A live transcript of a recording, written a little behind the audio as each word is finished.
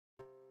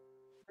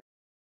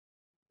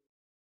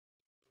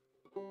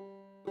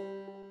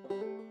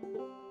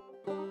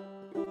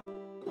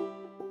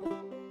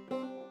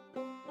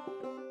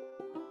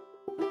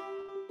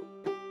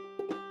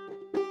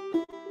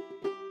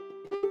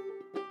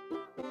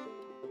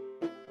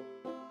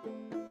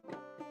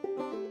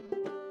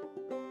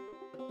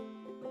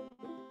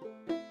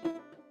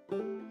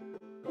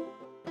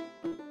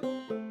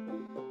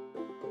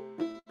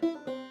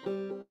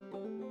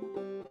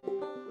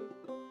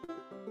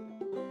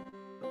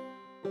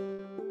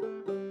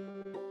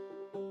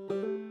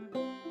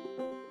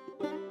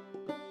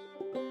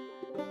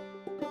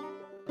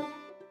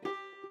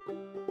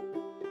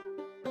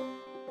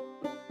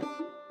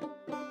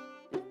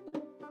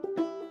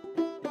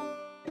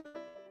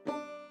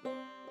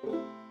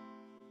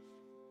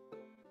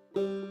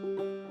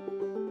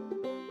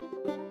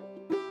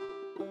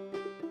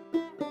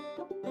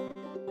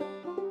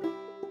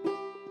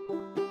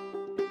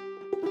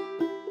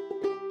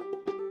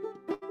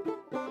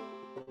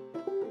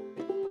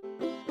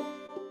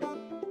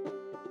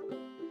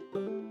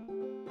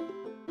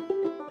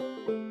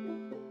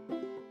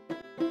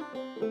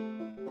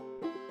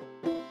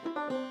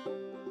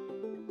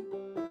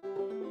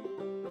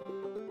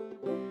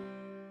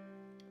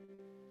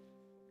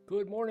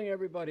Good morning,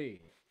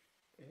 everybody,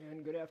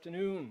 and good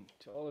afternoon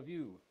to all of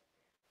you.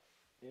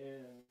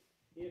 And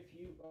if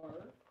you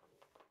are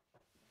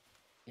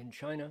in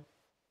China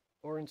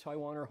or in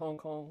Taiwan or Hong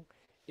Kong,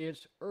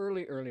 it's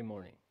early, early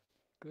morning.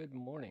 Good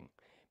morning.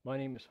 My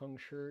name is Heng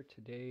Shi.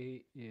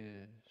 Today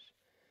is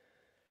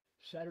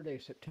Saturday,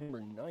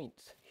 September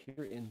 9th,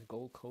 here in the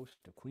Gold Coast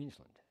of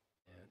Queensland.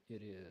 And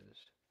it is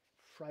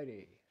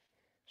Friday,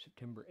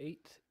 September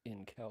 8th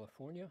in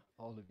California.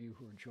 All of you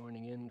who are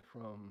joining in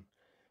from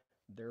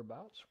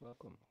thereabouts,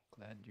 welcome.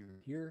 Glad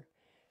you're here.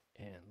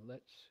 And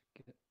let's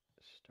get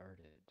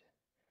started.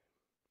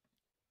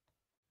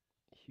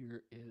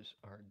 Here is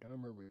our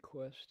Dharma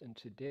request, and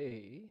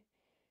today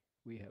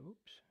we have,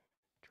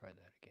 try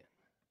that again.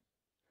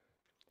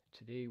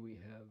 Today we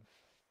have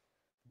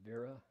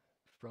Vera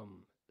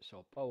from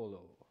Sao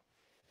Paulo,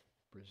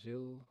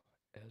 Brazil,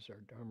 as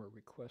our Dharma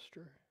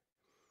requester.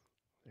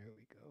 There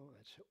we go,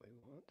 that's what we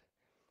want.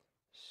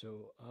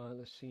 So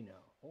let's see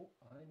now. Oh,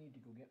 I need to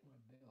go get my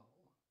bell.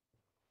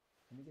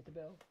 Let me get the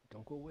bell.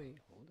 Don't go away,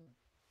 hold on.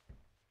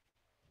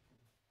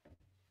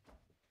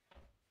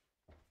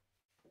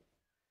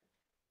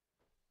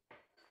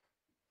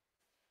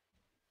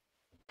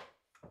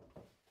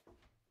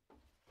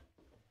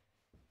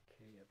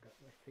 I've got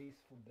my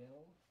faithful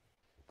bell.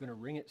 I'm going to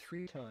ring it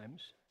 3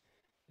 times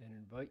and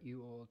invite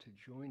you all to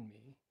join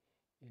me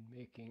in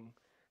making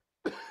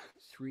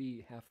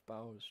 3 half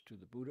bows to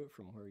the Buddha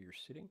from where you're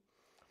sitting.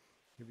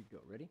 Here we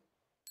go. Ready?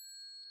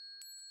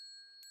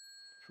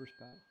 First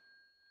bow.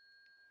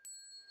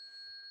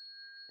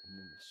 And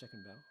then the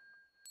second bow.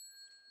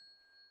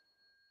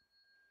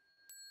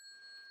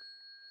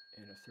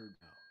 And a third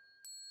bow.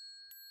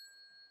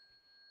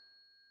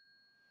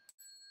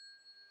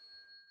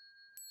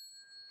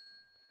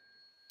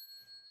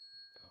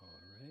 All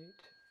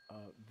right.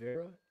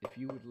 Vera, if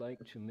you would like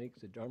to make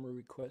the Dharma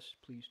request,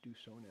 please do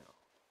so now.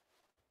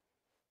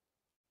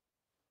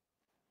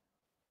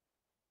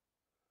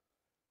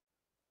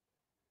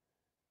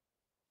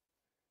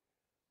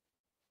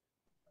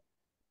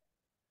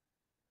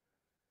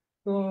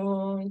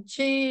恭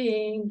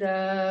敬大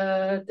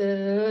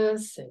德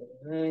圣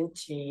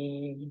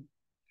亲，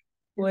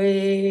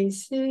为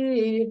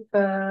悉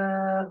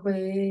发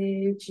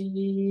挥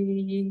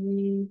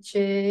一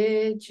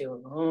切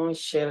众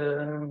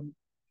生，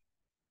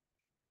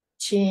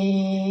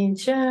请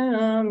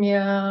将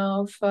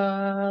妙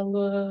法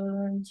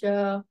轮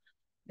教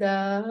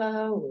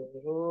导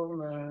我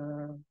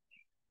们。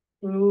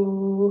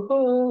如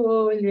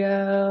何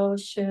了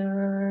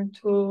生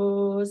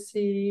脱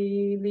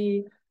息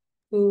离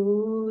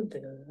不得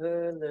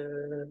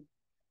乐，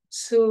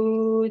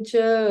速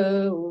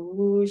者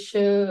无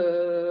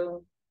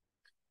生。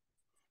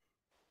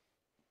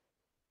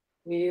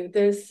With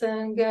the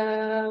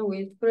Sangha,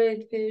 with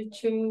great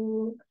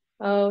virtue,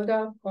 out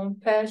of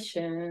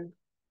compassion,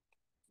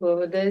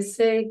 for the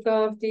sake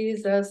of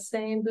this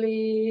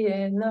assembly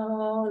and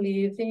all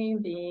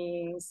living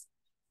beings,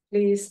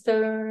 please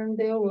turn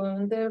the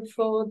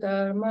wonderful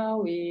Dharma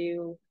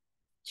wheel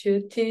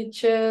to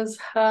teach us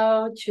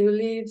how to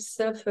leave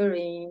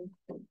suffering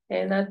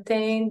and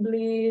attain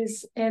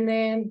bliss and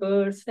end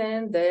birth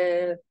and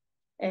death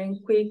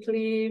and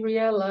quickly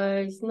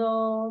realize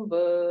no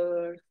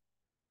birth.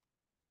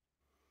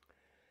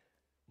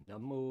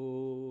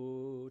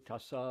 Namo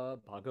tassa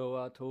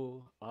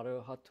bhagavato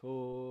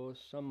arahato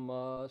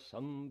samma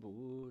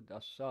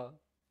sambuddhassa.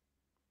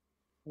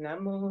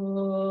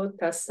 Namo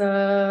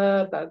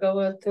tassa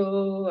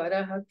bhagavato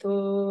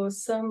arahato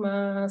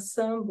samma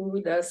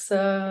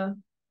sambuddhassa.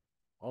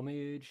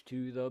 Homage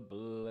to the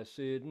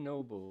blessed,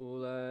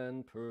 noble,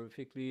 and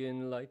perfectly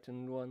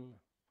enlightened one.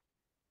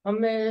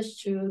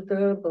 Homage to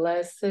the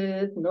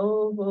blessed,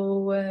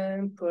 noble,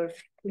 and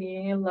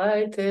perfectly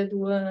enlightened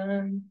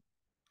one.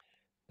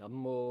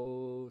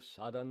 Namo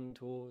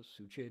sadanto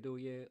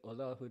suchedoye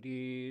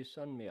alahudi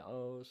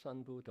sanmiao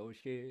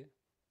sanbutoshe.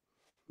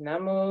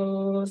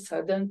 Namo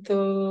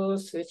sadanto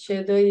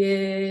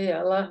suchedoye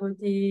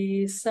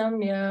alahudi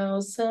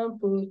samyao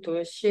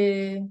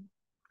samputoshe.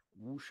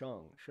 无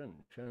上甚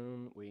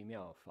深微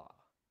妙法，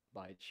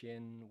百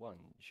千万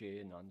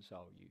劫难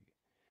遭遇。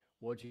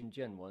我今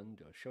见闻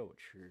得受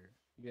持，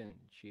愿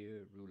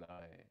解如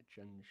来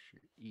真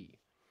实义。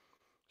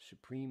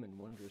Supreme and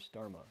wondrous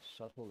Dharma,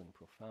 subtle and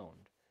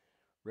profound,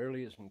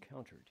 rarely is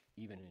encountered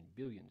even in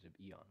billions of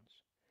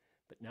eons.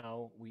 But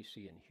now we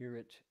see and hear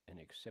it and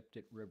accept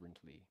it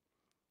reverently.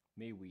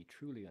 May we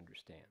truly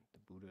understand the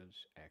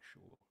Buddha's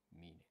actual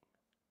meaning.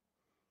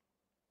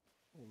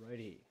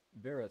 Alrighty.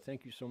 Vera,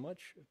 thank you so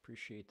much.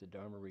 Appreciate the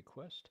Dharma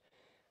request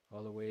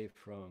all the way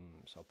from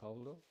Sao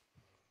Paulo.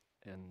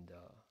 And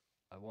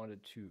I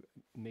wanted to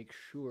make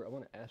sure, I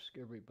want to ask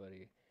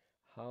everybody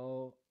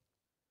how,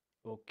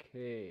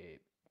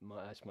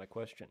 that's my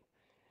question.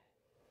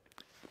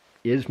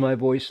 Is my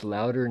voice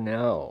louder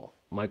now?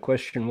 My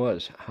question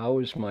was, how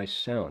is my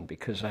sound?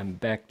 Because I'm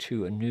back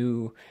to a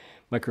new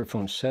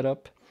microphone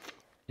setup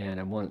and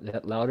I want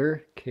that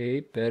louder. Okay,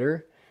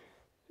 better.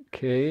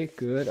 Okay,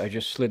 good. I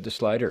just slid the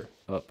slider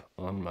up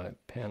on my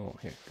panel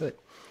here. Good.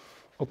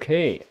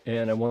 Okay,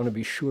 and I want to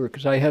be sure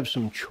because I have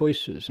some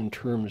choices in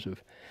terms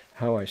of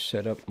how I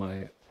set up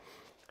my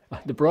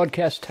the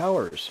broadcast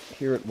towers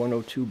here at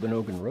 102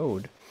 Benogan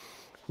Road,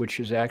 which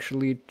is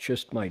actually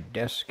just my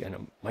desk and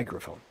a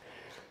microphone.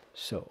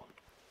 So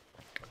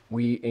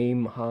we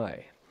aim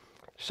high.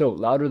 So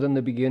louder than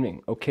the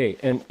beginning. Okay,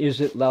 and is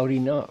it loud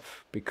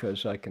enough?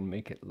 Because I can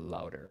make it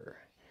louder.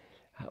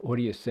 What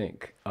do you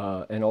think?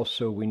 And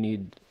also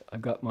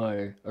I've got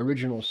my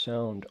original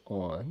sound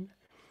on,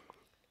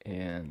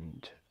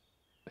 and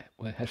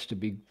it has to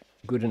be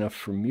good enough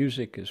for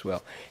music as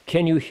well.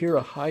 Can you hear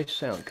a high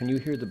sound? Can you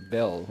hear the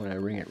bell when I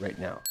ring it right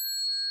now?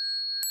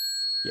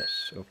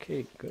 Yes,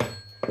 okay, good.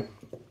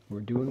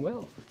 We're doing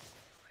well.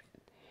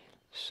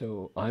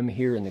 So I'm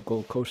here in the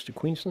Gold Coast of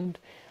Queensland.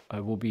 I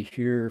will be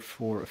here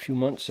for a few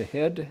months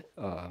ahead,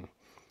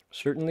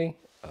 certainly,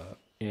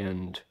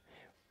 and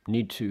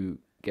need to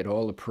get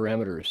all the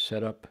parameters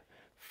set up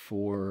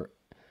for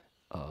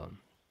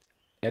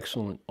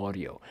excellent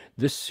audio.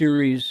 This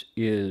series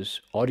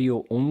is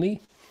audio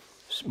only.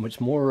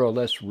 It's more or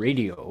less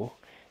radio.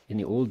 In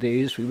the old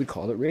days, we would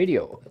call it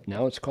radio.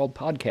 Now it's called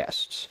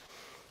podcasts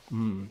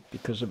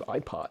because of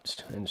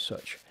iPods and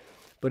such.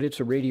 But it's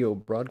a radio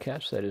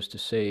broadcast. That is to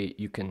say,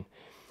 you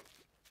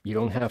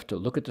don't have to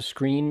look at the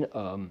screen.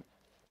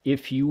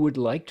 If you would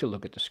like to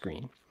look at the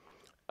screen,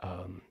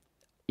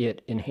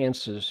 it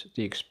enhances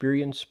the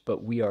experience,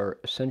 but we are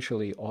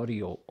essentially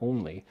audio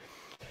only.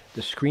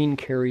 The screen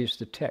carries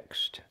the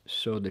text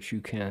so that we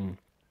can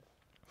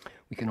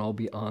all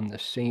be on the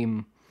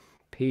same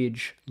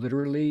page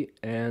literally,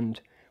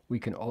 and we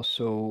can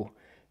also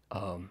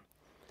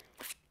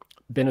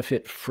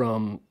benefit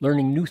from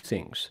learning new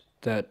things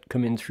that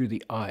come in through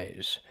the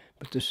eyes.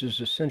 But this is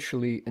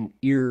essentially an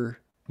ear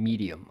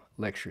medium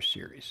lecture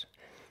series.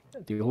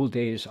 The old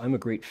days, I'm a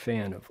great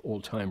fan of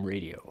old-time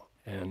radio,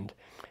 and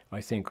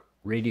I think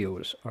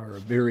radios are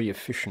a very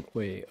efficient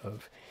way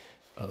of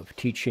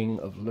teaching,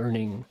 of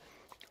learning,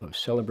 of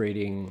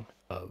celebrating,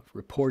 of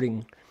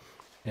reporting,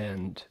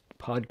 and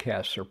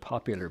podcasts are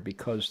popular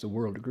because the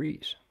world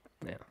agrees.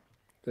 Yeah,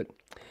 good.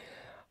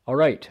 All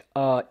right.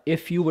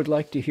 If you would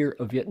like to hear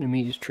a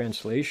Vietnamese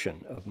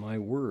translation of my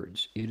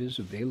words, it is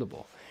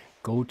available.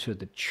 Go to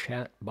the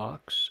chat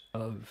box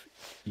of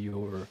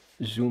your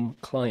Zoom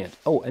client.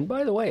 Oh, and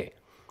by the way,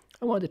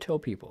 I wanted to tell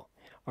people,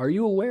 are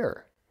you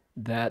aware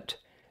that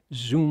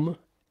Zoom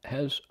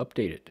has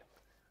updated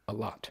a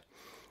lot?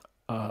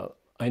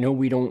 I know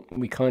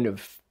we kind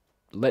of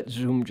let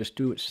Zoom just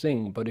do its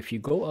thing, but if you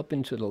go up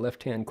into the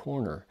left-hand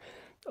corner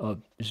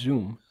of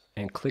Zoom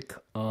and click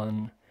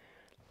on,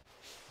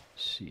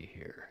 let's see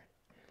here,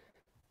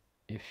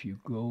 if you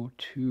go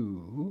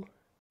to,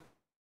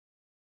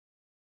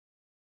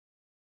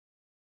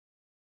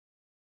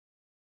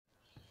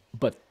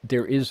 but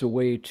there is a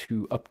way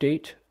to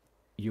update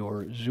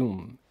your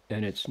Zoom,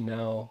 and it's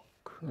now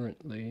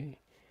currently,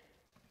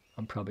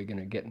 I'm probably going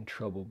to get in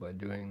trouble by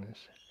doing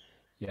this.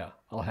 Yeah,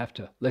 I'll have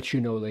to let you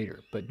know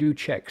later, but do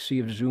check, see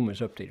if Zoom is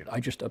updated. I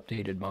just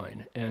updated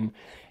mine, and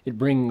it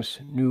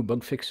brings new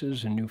bug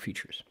fixes and new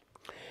features.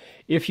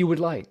 If you would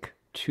like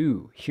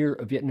to hear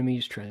a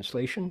Vietnamese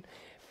translation,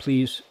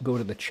 please go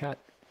to the chat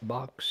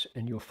box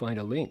and you'll find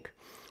a link.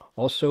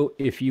 Also,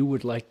 if you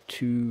would like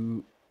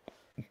to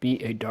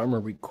be a Dharma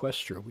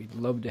requester, we'd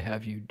love to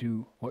have you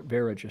do what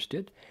Vera just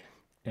did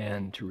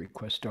and to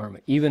request Dharma,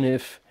 even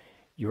if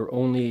you're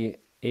only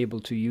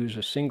able to use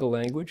a single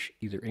language,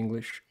 either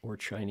English or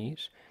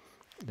Chinese,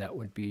 that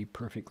would be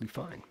perfectly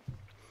fine.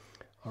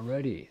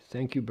 Alrighty,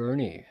 thank you,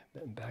 Bernie.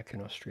 I'm back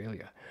in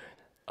Australia.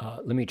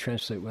 Let me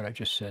translate what I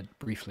just said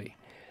briefly.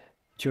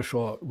 就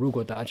说如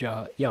果大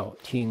家要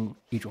听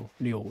一种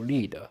流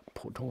利的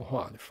普通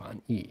话的翻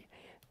译，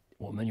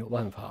我们有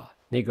办法，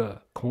那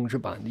个控制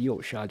板的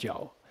右下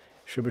角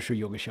是不是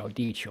有个小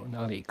地球？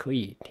那里可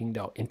以听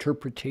到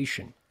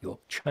interpretation， 有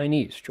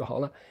Chinese 就好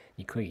了，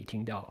你可以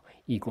听到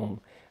义工。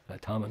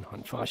他们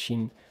很发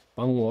心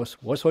帮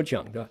我所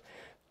讲的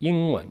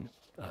英文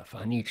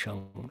翻译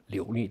成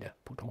流利的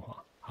普通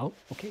话。好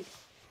 ，OK，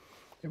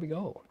 there we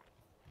go.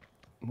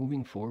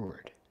 Moving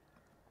forward,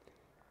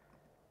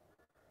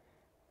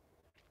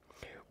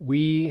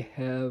 we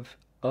have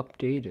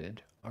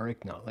updated our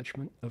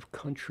acknowledgement of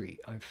country.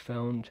 I've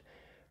found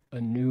a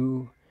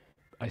new,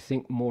 I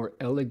think, more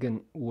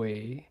elegant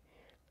way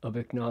of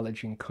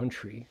acknowledging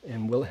country,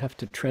 and we'll have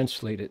to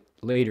translate it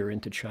later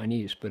into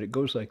Chinese, but it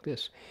goes like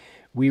this.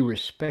 We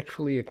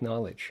respectfully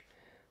acknowledge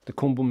the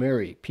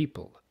Kombumerri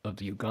people of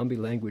the Ugambi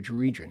language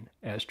region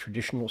as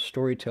traditional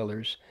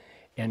storytellers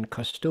and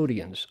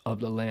custodians of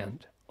the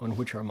land on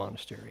which our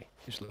monastery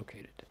is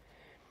located,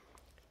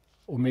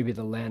 or maybe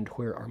the land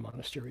where our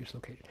monastery is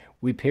located.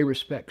 We pay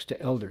respects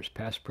to elders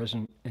past,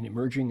 present, and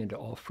emerging, and to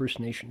all First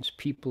Nations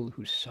people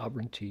whose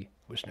sovereignty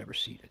was never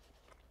ceded.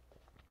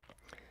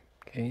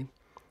 Okay,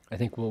 I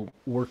think we'll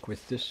work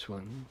with this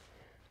one.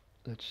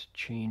 Let's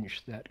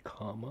change that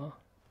comma.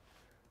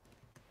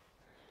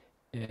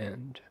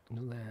 And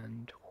the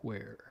land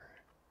where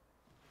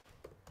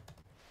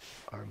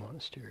our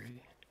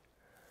monastery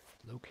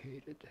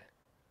located.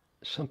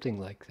 Something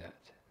like that.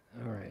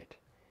 All right.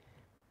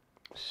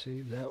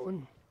 Save that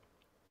one.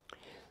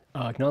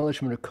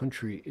 Acknowledgement of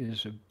country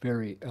is a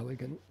very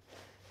elegant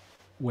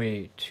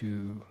way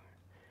to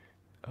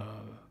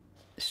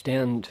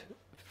stand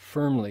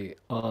firmly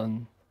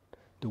on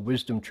the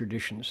wisdom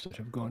traditions that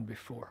have gone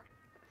before.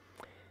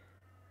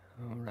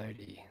 All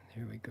righty,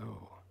 there we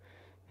go.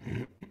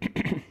 Here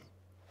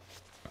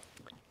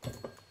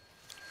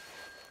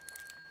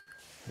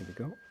we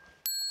go.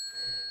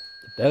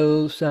 The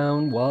bell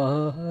sound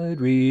wide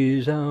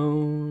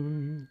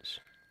resounds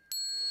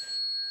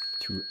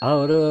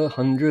throughout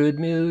 100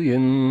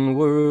 million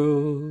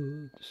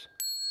worlds.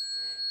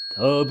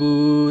 The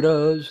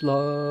Buddha's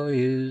law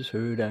is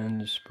heard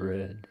and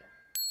spread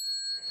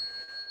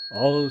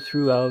all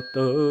throughout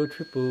the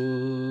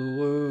triple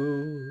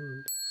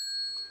world.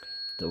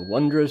 The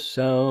wondrous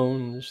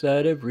sounds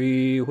that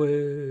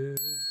everywhere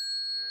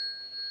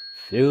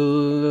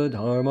fill the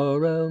Dharma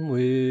realm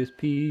with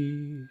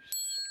peace.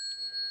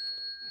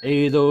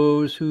 May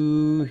those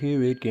who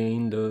hear it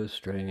gain the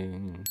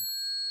strength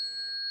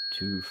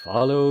to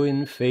follow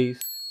in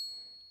faith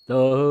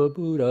the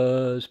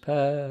Buddha's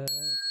path.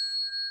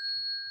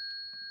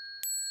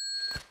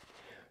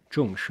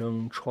 众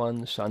生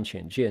穿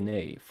3000界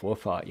内，佛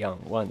法样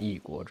万亿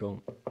国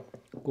中，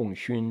共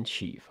熏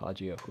启法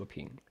界和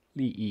平，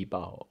利益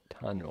报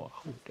贪若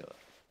后得。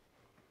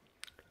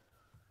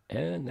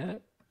And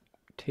that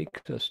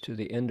takes us to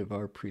the end of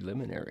our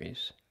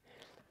preliminaries.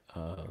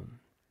 I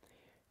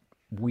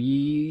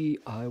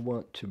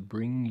want to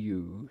bring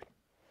you,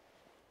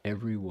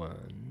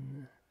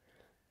 everyone,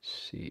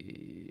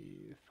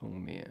 see,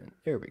 Fengmian,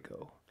 there we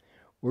go.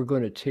 We're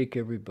going to take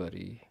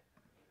everybody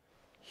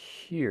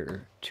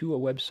here to a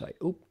website.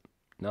 Oop,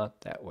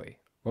 not that way.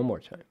 One more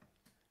time.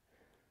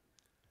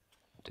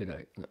 Did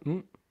I?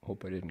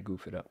 Hope I didn't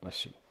goof it up. Let's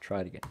see.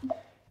 Try it again.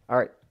 All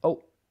right.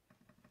 Oh,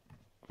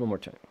 one more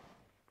time.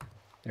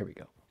 There we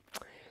go.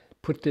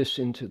 Put this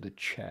into the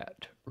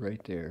chat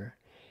right there.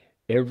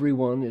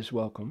 Everyone is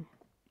welcome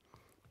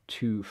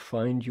to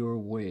find your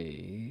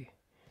way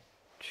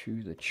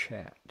to the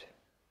chat.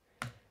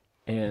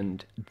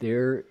 And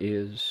there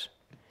is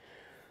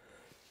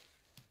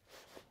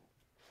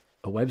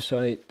a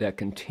website that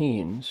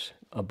contains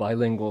a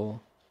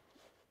bilingual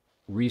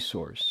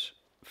resource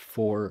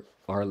for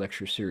our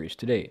lecture series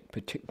today,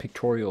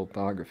 pictorial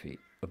biography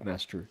of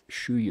Master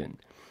Xuyun,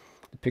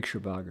 the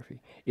picture biography.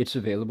 It's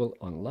available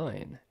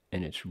online,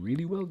 and it's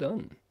really well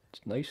done.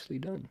 It's nicely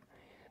done.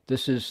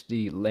 This is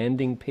the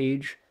landing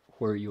page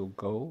where you'll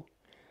go,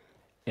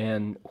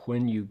 and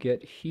when you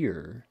get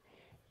here,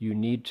 you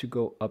need to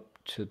go up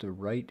to the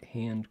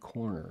right-hand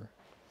corner.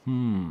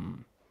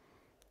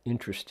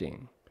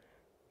 Interesting.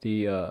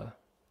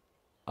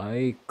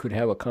 I could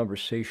have a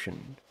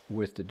conversation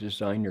with the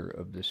designer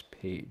of this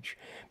page.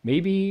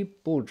 Maybe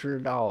不知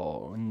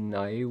道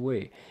哪一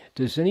位.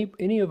 Does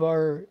any of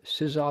our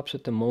sysops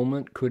at the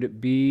moment, could it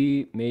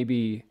be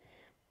maybe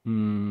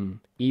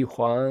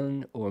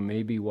Yihuan or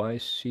maybe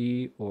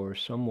YC or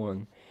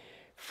someone,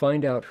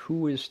 find out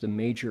who is the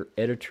major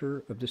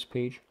editor of this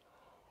page?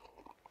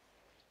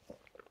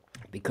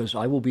 Because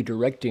I will be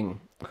directing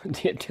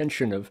the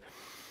attention of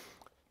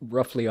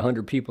roughly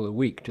 100 people a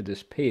week to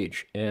this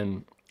page,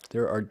 and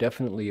there are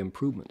definitely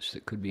improvements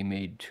that could be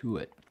made to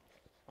it.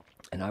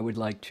 And I would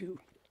like to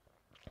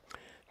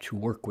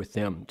work with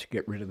them to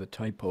get rid of the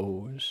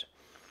typos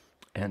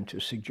and to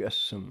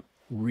suggest some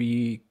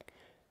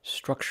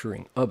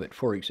restructuring of it.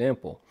 For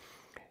example,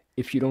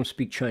 if you don't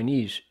speak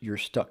Chinese, you're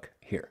stuck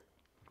here.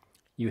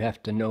 You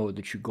have to know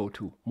that you go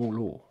to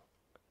Mulu.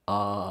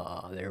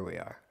 There we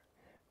are,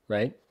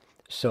 right?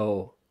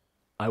 So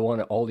I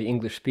want all the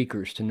English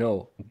speakers to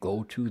know,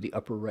 go to the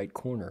upper right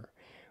corner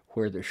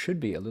where there should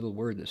be a little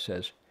word that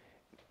says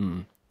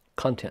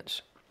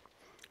contents.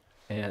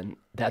 And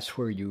that's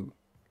where you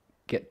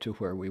get to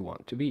where we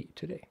want to be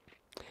today.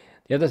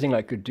 The other thing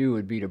I could do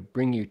would be to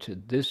bring you to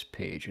this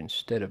page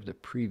instead of the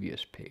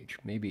previous page.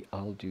 Maybe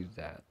I'll do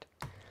that.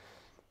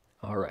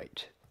 All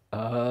right.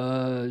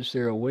 Is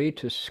there a way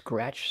to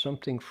scratch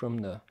something from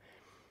the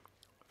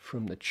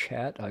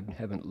chat? I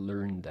haven't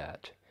learned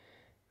that.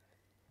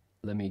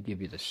 Let me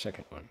give you the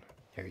second one.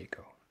 There you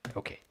go.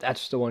 Okay,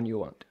 that's the one you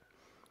want.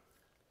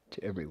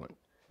 To everyone.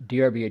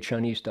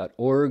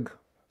 drbachinese.org,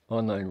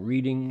 online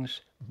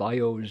readings,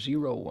 bio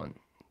 01.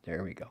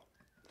 There we go.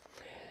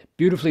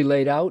 Beautifully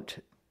laid out,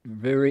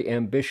 very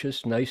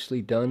ambitious,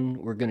 nicely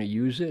done. We're going to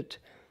use it,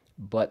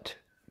 but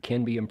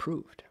can be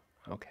improved.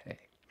 Okay.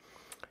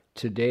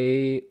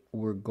 Today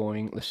we're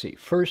going, let's see,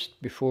 first,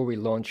 before we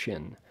launch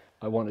in,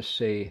 I want to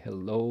say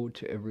hello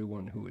to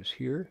everyone who is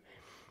here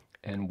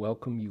and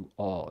welcome you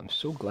all. I'm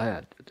so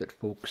glad that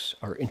folks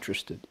are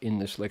interested in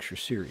this lecture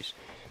series,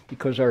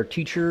 because our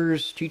teacher,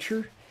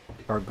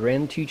 our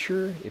grand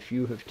teacher, if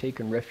you have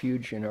taken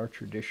refuge in our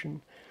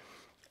tradition,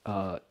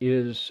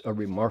 is a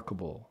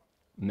remarkable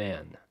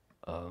man.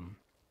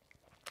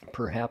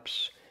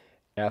 Perhaps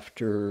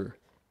after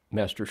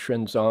Master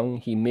Xuanzang,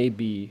 he may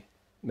be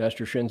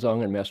Master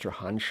Xuanzang and Master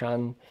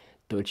Hanshan,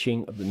 the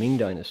Qing of the Ming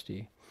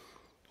Dynasty.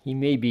 He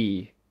may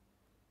be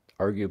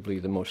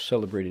arguably the most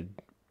celebrated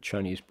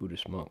Chinese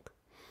Buddhist monk.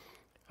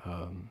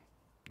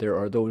 There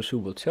are those who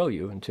will tell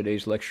you, and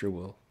today's lecture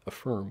will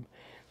affirm,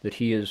 that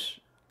he is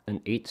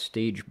an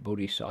 8th-stage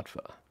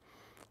bodhisattva,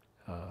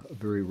 a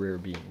very rare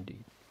being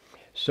indeed.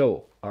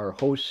 So, our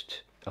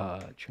host,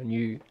 Chen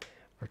Yu,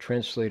 our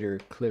translator,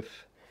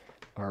 Cliff,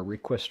 our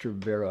requester,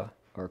 Vera,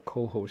 our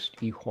co-host,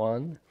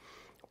 Yi-Huan,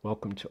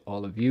 welcome to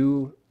all of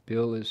you.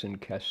 Bill is in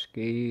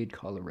Cascade,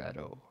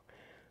 Colorado.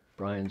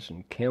 Brian's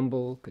in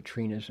Campbell,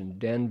 Katrina's in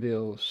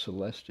Danville,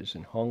 Celeste is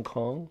in Hong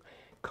Kong,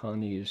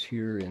 Connie is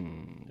here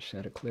in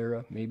Santa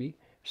Clara, maybe,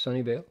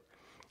 Sunnyvale.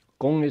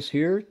 Gong is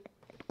here.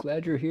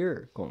 Glad you're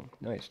here, Gong.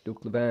 Nice.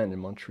 Duke Levan in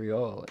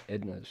Montreal.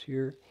 Edna is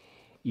here.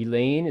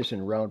 Elaine is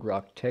in Round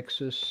Rock,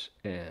 Texas,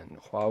 and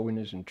Huawin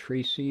is in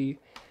Tracy.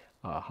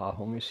 Ha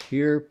Hong is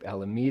here.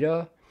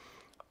 Alameda.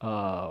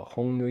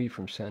 Hong Nui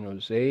from San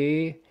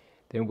Jose.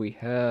 Then we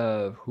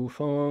have Hu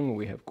Feng.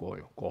 We have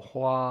Guo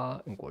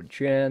Hua and Guo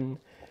Jian.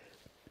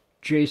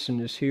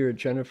 Jason is here.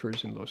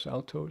 Jennifer's in Los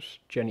Altos.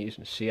 Jenny is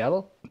in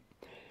Seattle.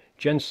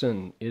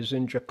 Jensen is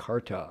in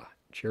Jakarta.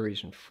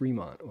 Jerry's in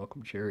Fremont.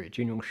 Welcome, Jerry.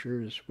 Jinyoung Shi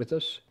is with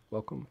us.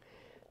 Welcome,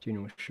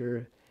 Jinyoung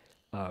Shi.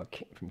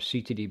 From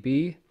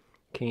CTDB.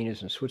 Kane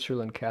is in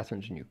Switzerland.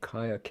 Catherine's in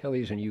Ukiah.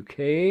 Kelly's in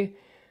UK,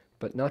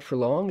 but not for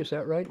long. Is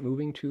that right?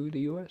 Moving to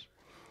the US.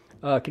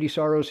 Kitty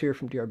Sorrow's here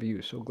from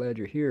DRBU. So glad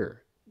you're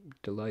here.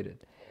 Delighted.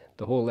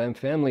 The whole Lamb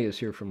family is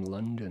here from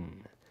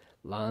London.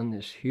 Lan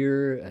is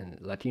here, and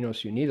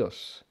Latinos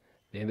Unidos.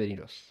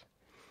 Bienvenidos.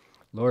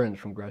 Lauren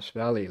from Grass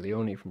Valley.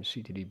 Leonie from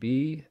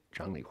CTDB.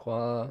 Zhang Li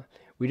Hua.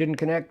 We didn't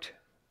connect.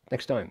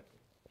 Next time.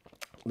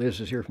 Liz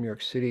is here from New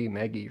York City.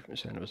 Maggie from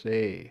San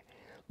Jose.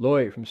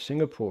 Loy from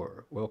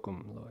Singapore.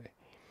 Welcome, Loy.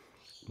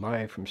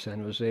 Mai from San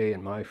Jose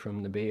and Mai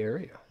from the Bay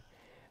Area.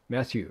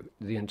 Matthew,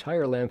 the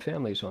entire Lamb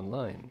family is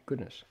online.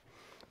 Goodness.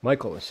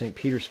 Michael in St.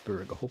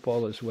 Petersburg. I hope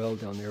all is well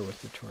down there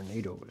with the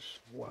tornadoes.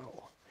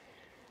 Wow.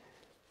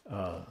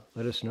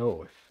 Let us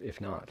know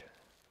if not.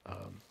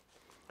 Oh,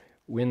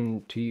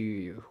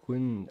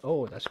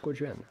 that's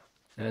Guojuan.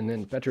 And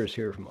then Petter is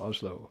here from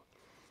Oslo.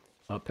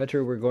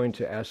 Petter, we're going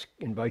to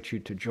invite you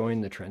to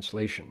join the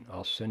translation.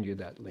 I'll send you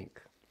that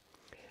link.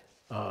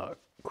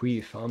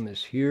 Kui Pham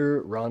is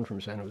here. Ron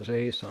from San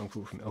Jose.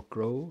 Sangfu from Elk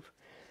Grove.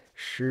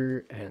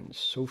 Shi and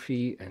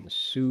Sophie and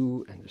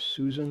Sue and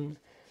Susan.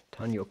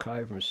 Tanya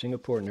Kai from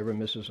Singapore, never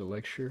misses a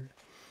lecture.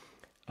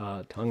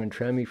 Tong and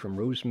Trami from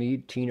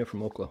Rosemead. Tina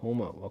from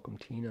Oklahoma. Welcome,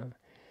 Tina.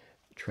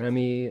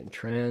 Trami and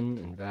Tran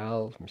and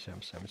Val from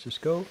San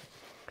Francisco.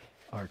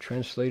 Our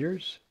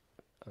translators,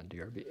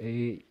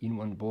 DRBA,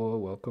 Inwan Bo,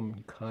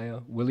 welcome,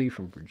 Kaya. Willie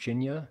from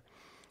Virginia.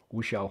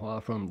 Wu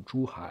Xiaohua from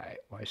Zhuhai.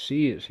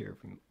 YC is here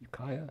from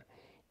Ukiah.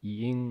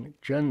 Ying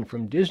Zhen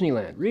from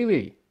Disneyland.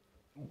 Really?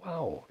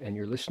 Wow. And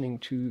you're listening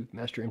to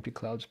Master Empty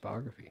Cloud's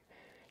biography.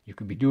 You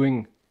could be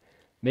doing,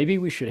 maybe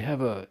we should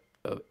have a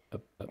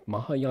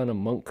Mahayana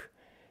monk,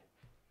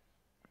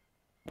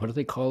 what do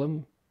they call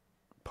them?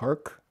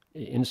 Park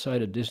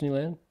inside a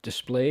Disneyland?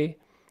 Display?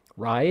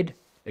 Ride?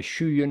 A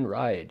Xuyun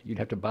ride. You'd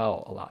have to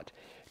bow a lot.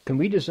 Can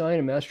we design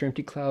a Master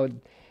Empty Cloud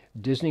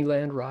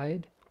Disneyland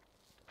ride?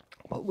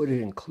 What would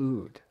it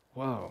include?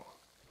 Wow.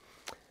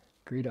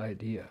 Great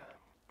idea.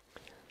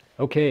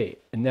 Okay,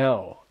 and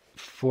now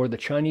for the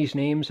Chinese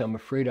names, I'm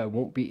afraid I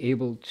won't be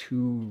able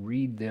to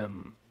read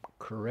them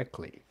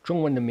correctly.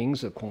 中文的名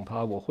字恐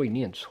怕我会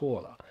念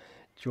错了，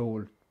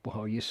就不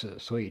好意思，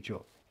所以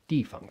就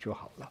地方就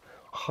好了。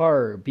哈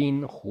尔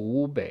滨、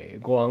湖北、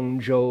广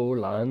州、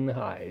南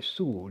海、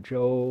苏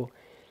州，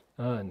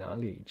哪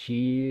里？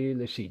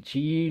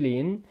吉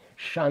林、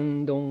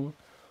山东、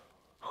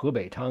河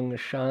北唐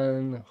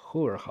山、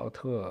呼和浩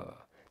特、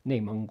内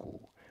蒙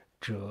古、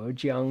浙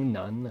江、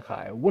南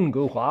海、温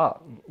哥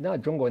华，那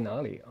中国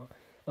哪里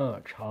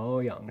啊？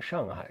朝阳、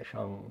上海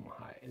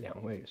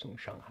两位从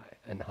上海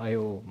and 还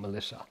有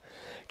Melissa.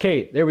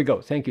 Okay, there we go.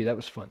 Thank you. That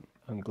was fun.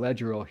 I'm glad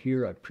you're all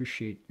here. I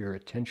appreciate your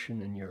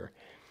attention and your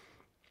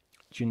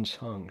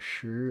Jinsang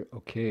Shi.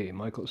 Okay,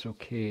 Michael's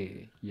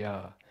okay.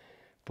 Yeah.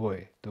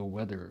 Boy, the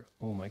weather.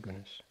 Oh my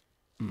goodness.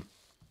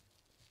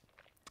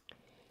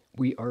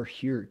 We are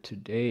here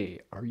today.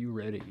 Are you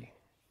ready?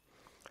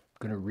 I'm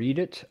going to read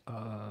it.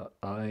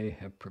 I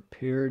have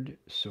prepared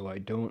so I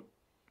don't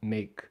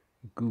make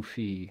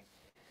goofy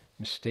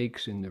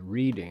mistakes in the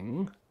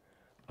reading.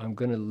 I'm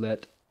going to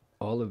let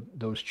all of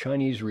those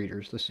Chinese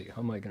readers, let's see,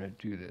 how am I going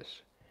to do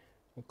this?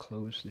 We'll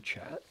close the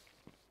chat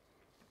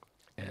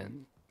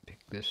and pick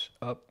this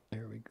up.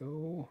 There we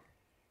go.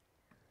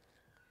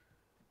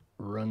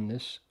 Run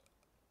this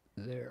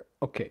there.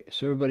 Okay,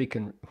 so everybody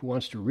who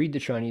wants to read the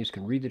Chinese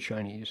can read the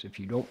Chinese. If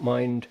you don't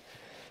mind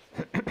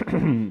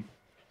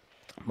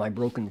my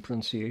broken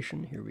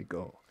pronunciation, here we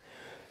go.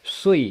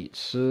 岁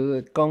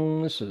此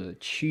更是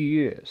7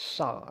月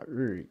煞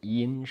日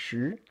寅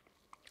时，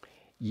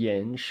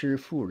严师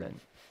夫人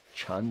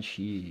长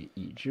期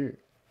已至，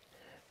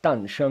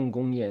诞生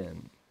公宴，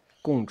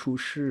共出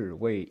世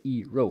为一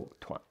肉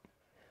团。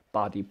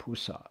八地菩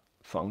萨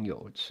方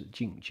有此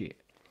境界，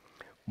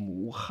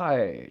母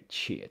害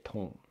且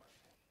痛，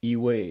一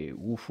谓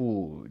无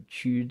复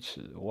居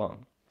此望，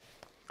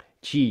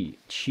既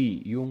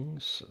弃庸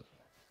死。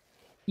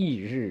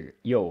翌日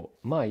又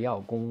卖药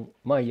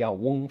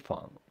翁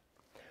访，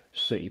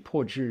遂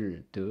破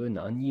至得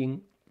南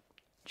阴，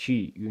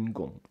去云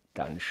拱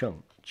胆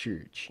胜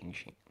至情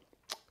形。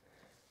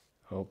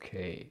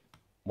Okay,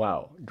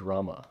 wow,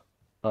 drama.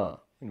 I'm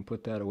going to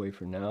put that away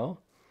for now.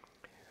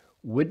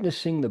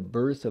 Witnessing the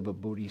birth of a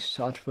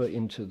bodhisattva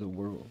into the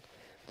world,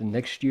 the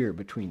next year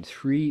between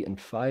 3 and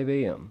 5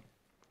 a.m.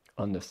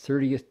 on the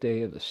 30th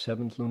day of the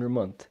 7th lunar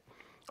month,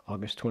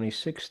 August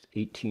 26th,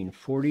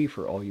 1840,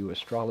 for all you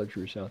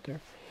astrologers out there,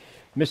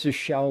 Mrs.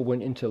 Xiao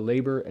went into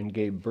labor and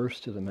gave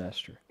birth to the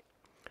master.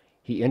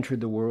 He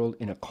entered the world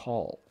in a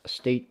call, a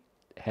state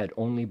had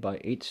only by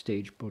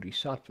 8-stage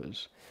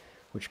bodhisattvas,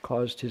 which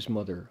caused his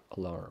mother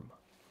alarm.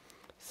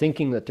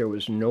 Thinking that there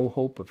was no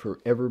hope of her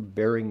ever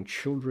bearing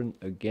children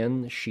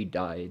again, she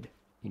died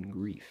in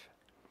grief.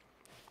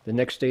 The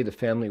next day the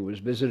family was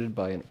visited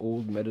by an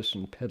old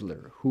medicine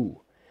peddler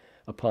who,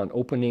 upon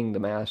opening the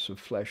mass of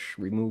flesh,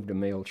 removed a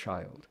male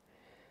child.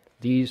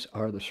 These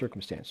are the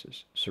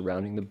circumstances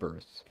surrounding the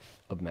birth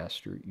of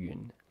Master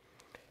Yun.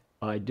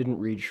 I didn't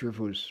read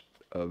Shifu's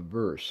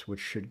verse,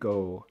 which should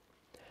go,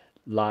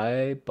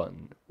 来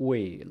本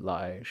未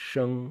来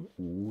生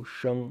无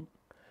生，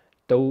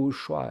都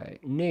率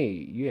内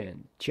院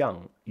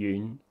降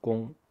云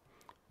宫，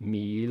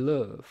弥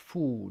勒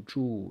复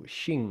助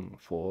信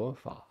佛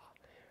法，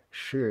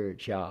释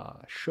迦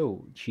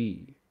受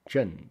记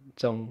正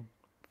宗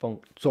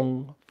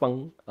宗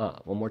one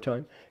more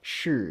time.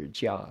 释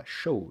迦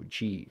受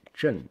记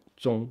正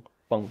宗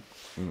宗.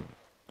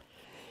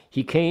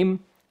 He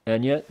came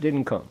and yet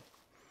didn't come.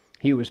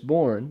 He was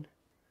born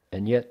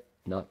and yet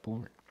not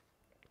born.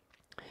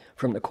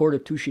 From the court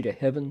of Tushita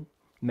heaven,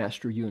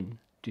 Master Yun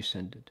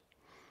descended,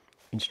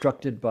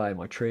 instructed by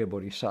Maitreya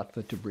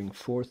Bodhisattva to bring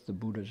forth the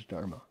Buddha's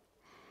Dharma.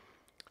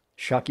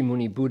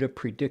 Shakyamuni Buddha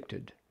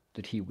predicted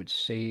that he would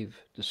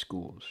save the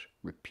school's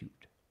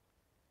repute.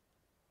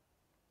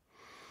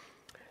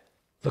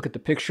 Look at the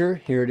picture.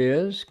 Here it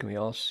is. Can we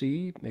all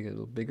see? Make it a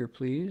little bigger,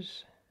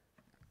 please.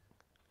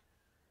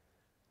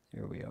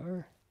 There we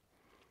are.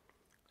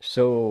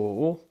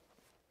 So,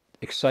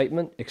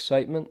 excitement.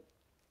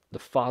 The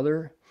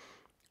father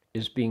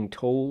is being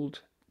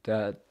told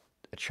that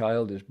a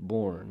child is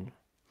born,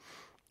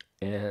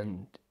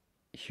 and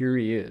here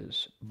he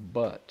is.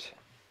 But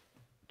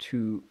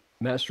to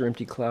Master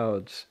Empty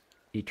Cloud's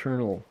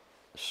eternal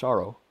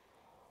sorrow,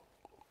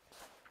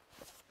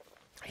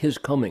 his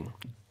coming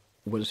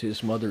was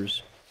his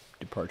mother's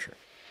departure.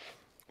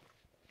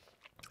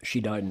 She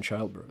died in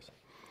childbirth,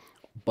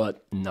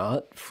 but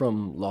not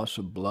from loss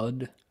of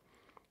blood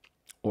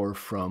or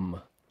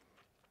from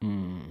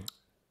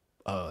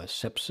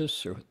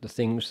sepsis or the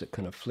things that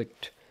can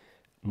afflict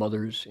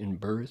mothers in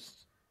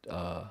birth,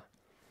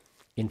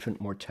 infant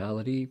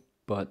mortality,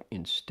 but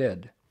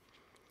instead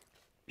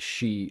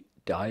she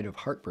died of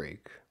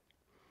heartbreak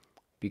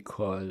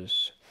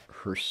because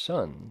her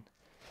son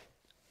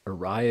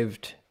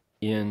arrived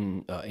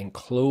entirely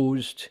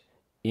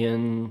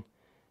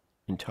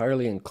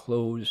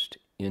enclosed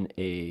in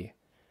a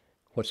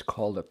what's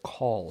called a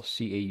caul,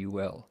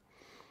 C-A-U-L.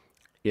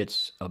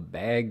 It's a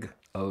bag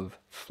of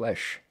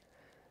flesh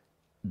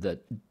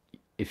that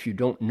if you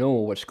don't know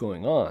what's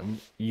going on,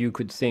 you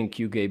could think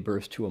you gave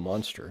birth to a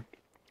monster,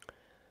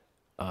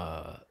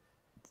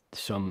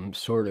 some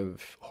sort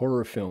of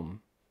horror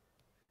film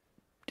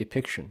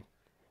depiction,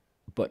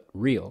 but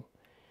real.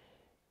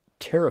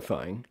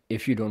 Terrifying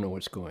if you don't know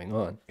what's going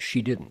on.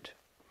 She didn't.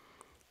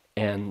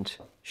 And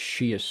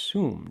she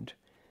assumed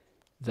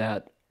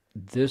that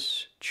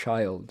this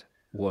child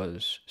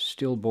was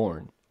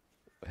stillborn,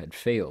 had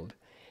failed,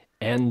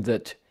 and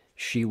that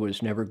she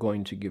was never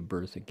going to give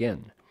birth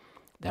again.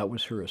 That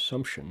was her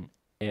assumption,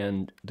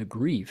 and the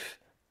grief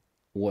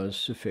was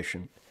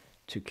sufficient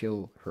to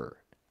kill her.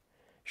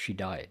 She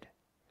died.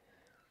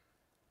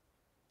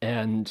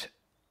 And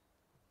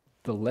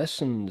the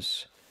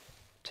lessons,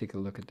 take a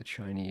look at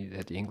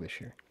the English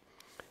here.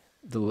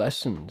 The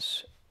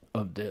lessons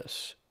of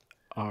this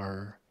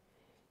are,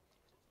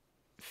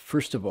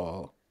 first of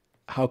all,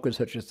 how could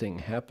such a thing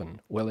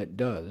happen? Well, it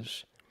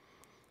does.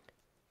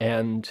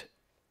 And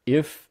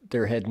if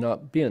there had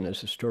not been,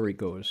 as the story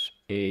goes,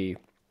 an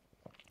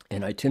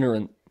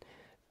itinerant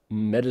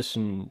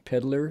medicine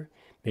peddler,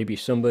 maybe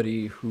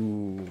somebody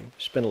who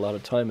spent a lot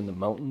of time in the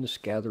mountains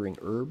gathering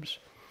herbs,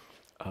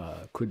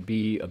 could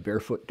be a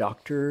barefoot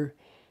doctor,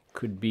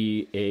 could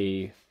be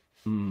a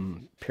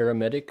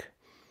paramedic,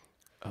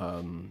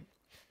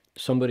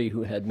 somebody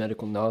who had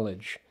medical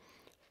knowledge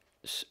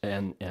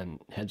and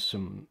had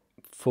some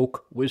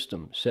folk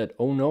wisdom, said,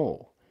 oh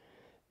no,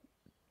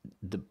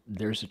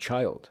 there's a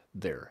child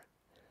there.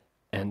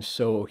 And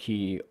so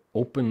he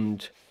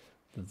opened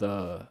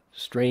the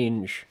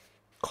strange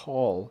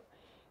caul,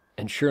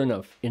 and sure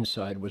enough,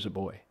 inside was a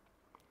boy.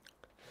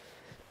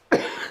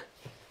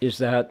 Is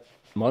that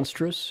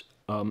monstrous?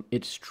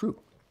 It's true.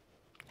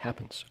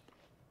 Happens.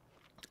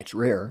 It's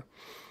rare.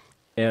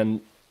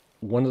 And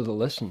one of the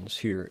lessons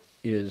here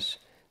is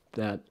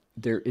that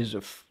there is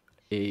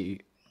a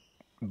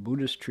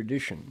Buddhist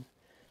tradition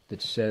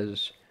that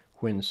says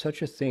when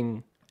such a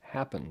thing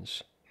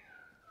happens,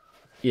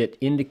 it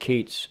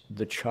indicates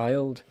the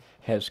child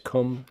has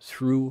come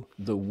through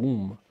the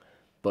womb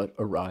but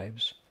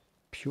arrives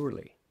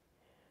purely,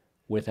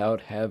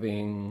 without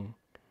having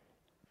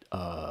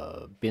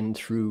been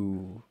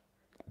through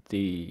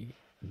the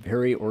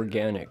very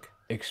organic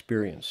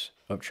experience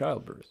of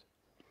childbirth.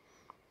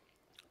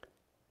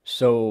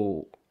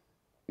 So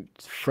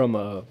from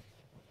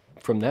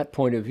that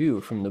point of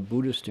view, from the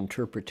Buddhist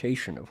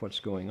interpretation of what's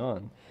going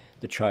on,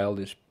 the child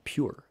is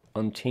pure,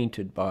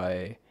 untainted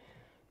by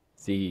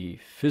the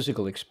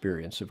physical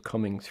experience of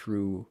coming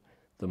through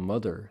the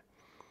mother,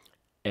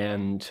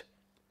 and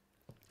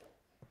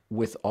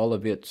with all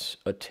of its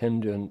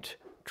attendant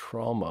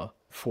trauma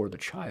for the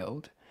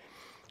child.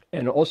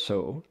 And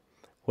also,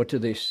 what do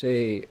they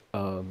say?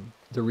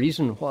 The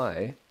reason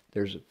why,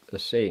 there's a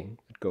saying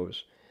that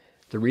goes,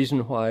 the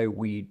reason why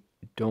we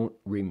don't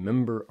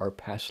remember our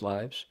past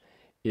lives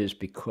is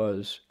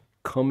because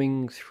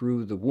coming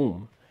through the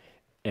womb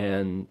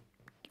and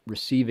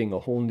receiving a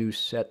whole new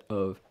set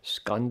of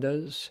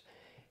skandhas,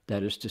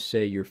 that is to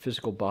say your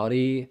physical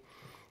body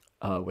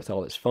with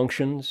all its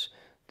functions,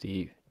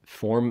 the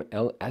form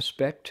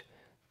aspect,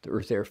 the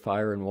earth, air,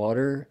 fire, and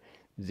water,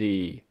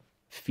 the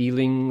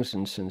feelings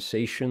and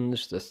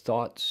sensations, the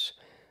thoughts,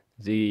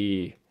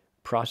 the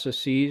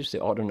processes, the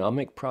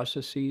autonomic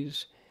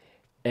processes,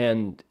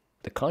 and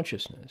the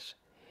consciousness.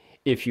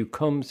 If you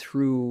come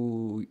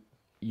through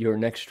your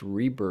next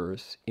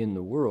rebirth in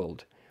the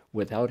world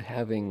without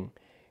having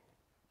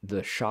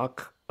the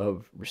shock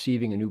of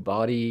receiving a new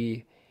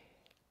body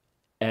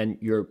and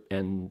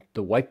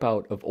the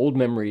wipeout of old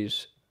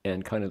memories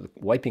and kind of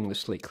wiping the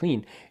slate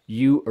clean,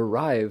 you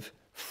arrive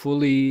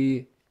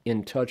fully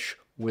in touch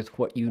with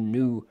what you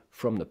knew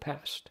from the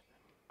past,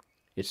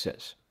 it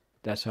says.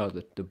 That's how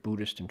the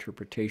Buddhist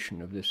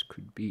interpretation of this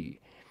could be.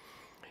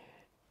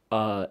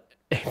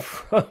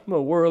 From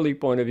a worldly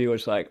point of view,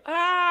 it's like,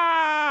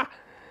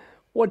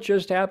 what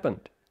just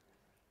happened?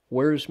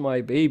 Where's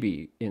my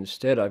baby?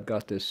 Instead, I've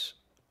got this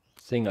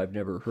thing I've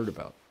never heard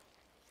about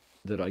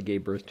that I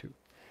gave birth to.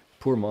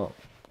 Poor mom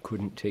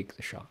couldn't take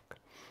the shock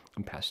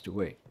and passed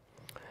away.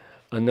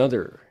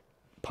 Another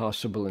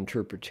possible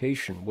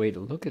interpretation, way to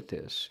look at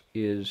this,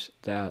 is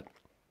that,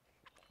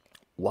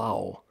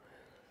 wow,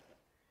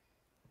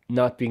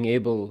 not being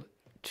able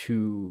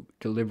to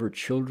deliver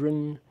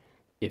children,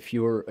 if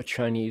you're a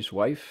Chinese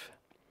wife,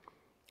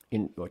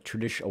 a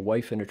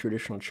wife in a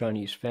traditional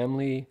Chinese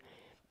family,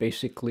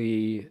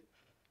 basically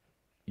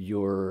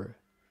you're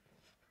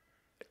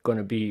going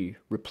to be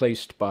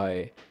replaced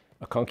by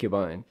a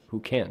concubine who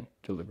can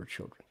deliver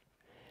children,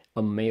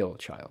 a male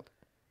child,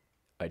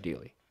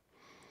 ideally.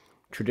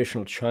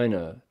 Traditional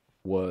China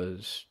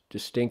was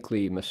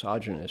distinctly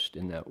misogynist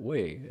in that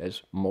way,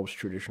 as most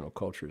traditional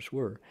cultures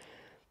were.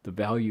 The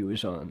value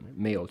is on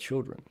male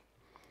children.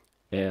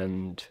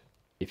 And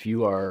if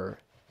you are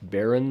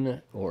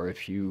barren, or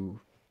if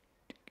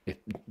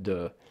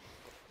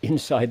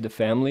inside the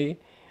family,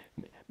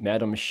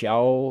 Madame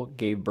Xiao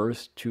gave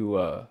birth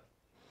to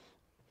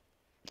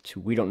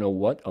we don't know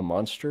what, a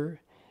monster,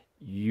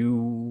 you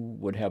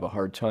would have a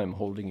hard time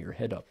holding your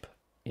head up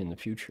in the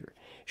future.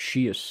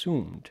 She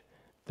assumed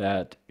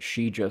that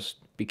she just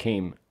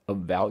became a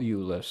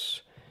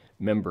valueless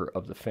member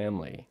of the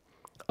family,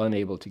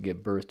 unable to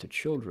give birth to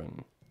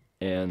children,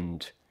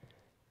 and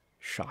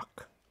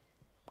shock.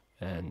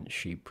 And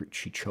she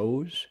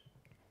chose,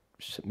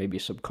 maybe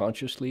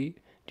subconsciously,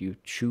 do you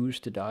choose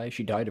to die?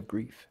 She died of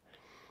grief.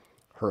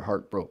 Her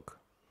heart broke.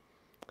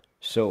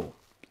 So,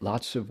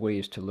 lots of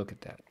ways to look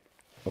at that.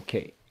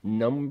 Okay,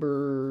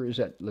 is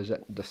that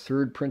the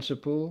third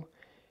principle,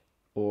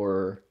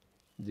 or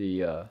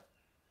the, all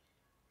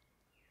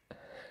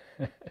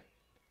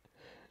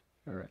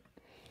right,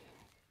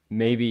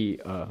 maybe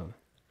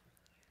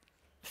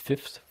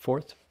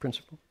fourth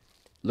principle?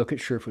 Look at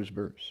Shifu's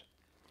verse.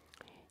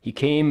 He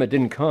came but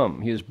didn't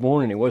come. He was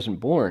born and he wasn't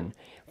born.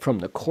 From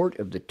the court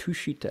of the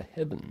Tushita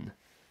heaven,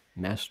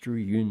 Master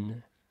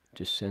Yun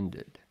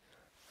descended.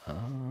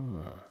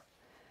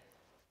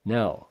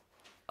 Now,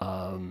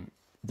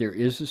 there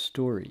is a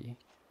story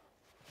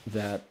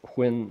that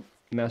when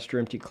Master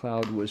Empty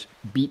Cloud was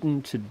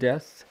beaten to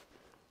death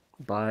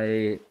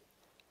by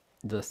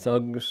the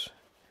thugs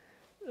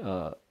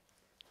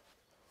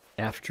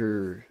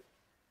after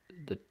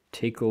the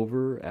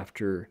takeover,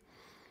 after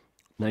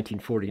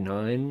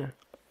 1949,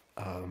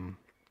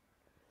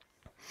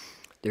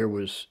 there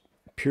was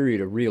a period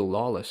of real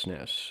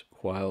lawlessness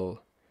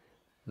while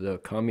the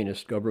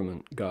communist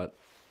government got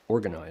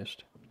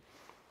organized.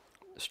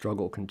 The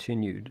struggle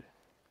continued,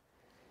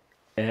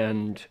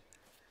 and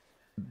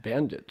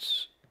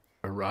bandits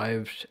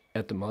arrived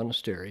at the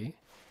monastery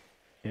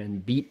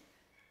and beat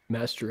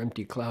Master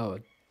Empty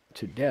Cloud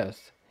to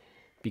death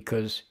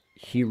because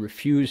he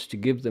refused to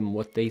give them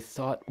what they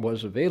thought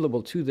was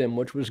available to them,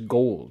 which was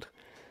gold.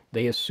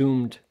 They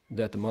assumed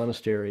that the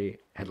monastery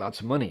had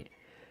lots of money,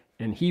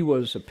 and he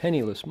was a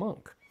penniless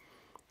monk.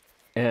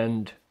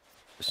 And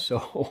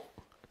So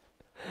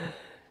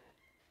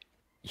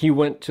he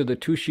went to the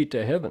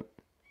Tushita heaven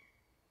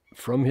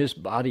from his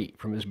body,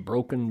 from his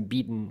broken,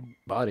 beaten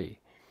body.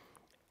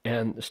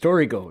 And the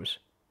story goes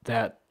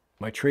that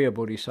Maitreya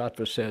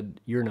Bodhisattva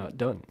said, "You're not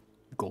done.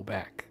 Go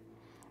back."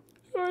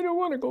 I don't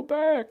want to go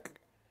back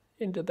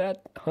into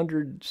that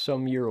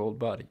 100-some-year-old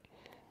body.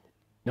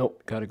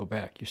 Nope, got to go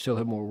back. You still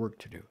have more work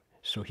to do.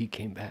 So he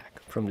came back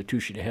from the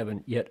Tushita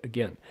heaven yet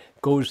again.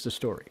 Goes the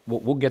story.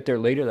 We'll get there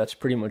later. That's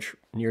pretty much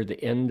near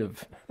the end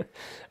of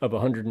a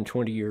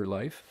 120-year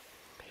life.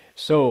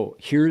 So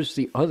here's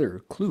the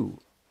other clue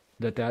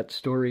that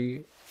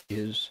story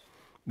is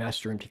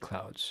Master Empty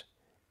Cloud's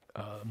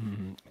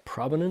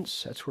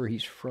provenance. That's where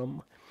he's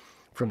from.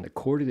 From the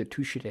court of the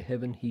Tushita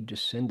heaven, he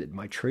descended.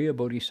 Maitreya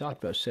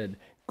Bodhisattva said,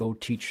 "Go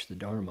teach the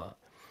Dharma."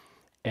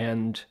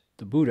 And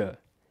the Buddha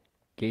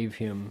gave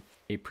him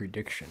a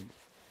prediction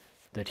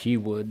that he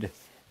would,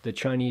 the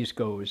Chinese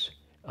goes,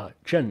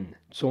 Zhen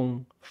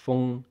Zong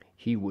Feng,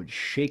 he would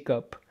shake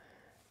up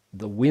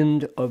the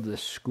wind of the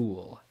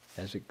school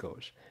as it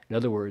goes. In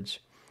other words,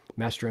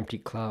 Master Empty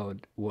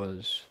Cloud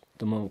was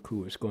the monk who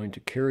was going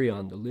to carry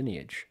on the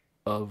lineage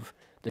of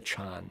the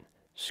Chan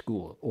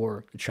school,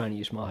 or the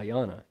Chinese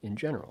Mahayana in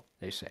general,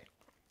 they say.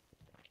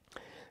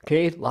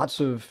 Okay, lots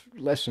of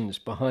lessons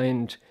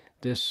behind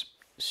this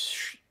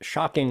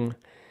shocking,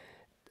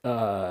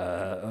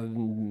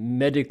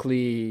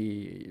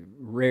 medically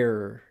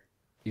rare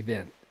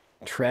event,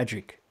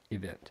 tragic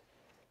event,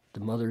 the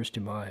mother's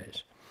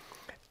demise.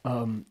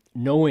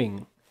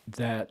 Knowing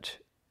that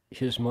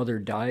his mother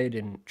died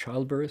in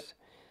childbirth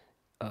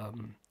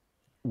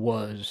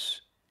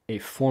was a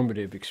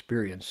formative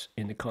experience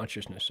in the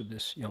consciousness of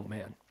this young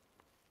man.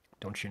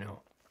 Don't you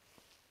know?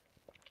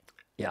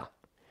 Yeah.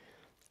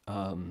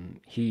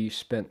 He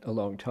spent a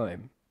long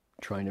time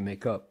trying to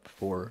make up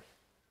for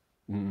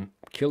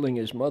killing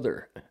his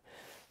mother.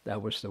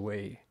 That was the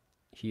way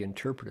he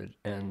interpreted.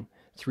 And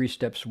 3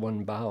 steps,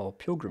 1 bow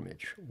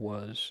pilgrimage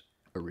was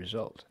a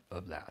result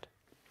of that.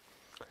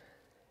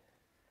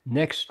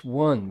 Next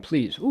one,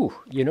 please. Ooh,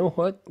 you know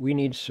what? We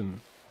need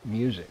some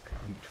music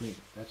in between.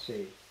 That's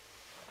a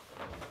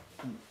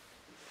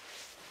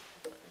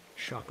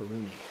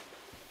Shakaruni.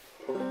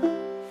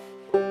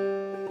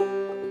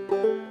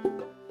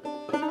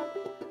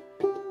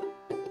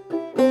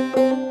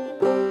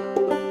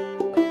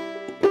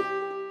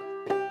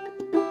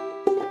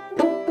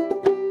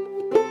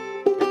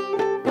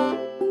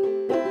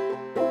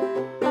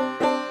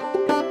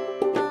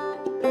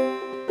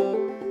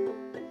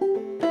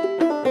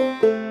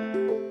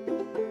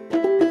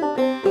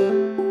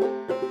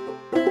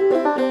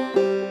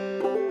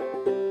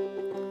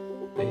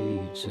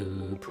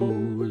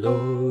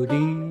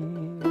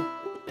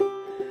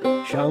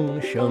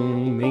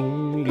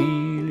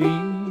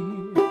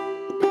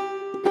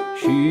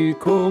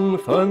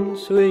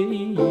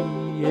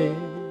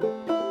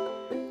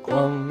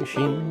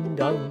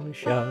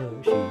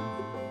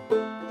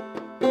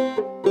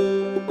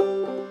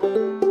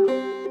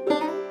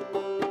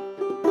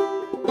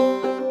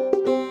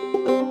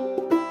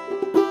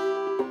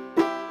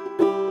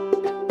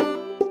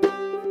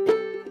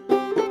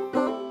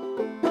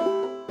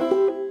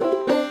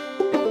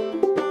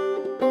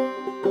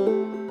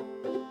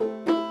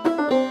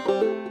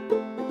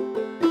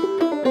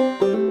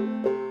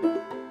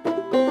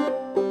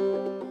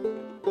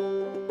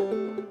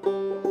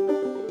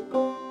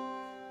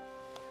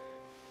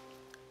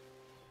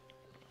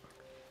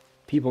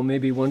 'People may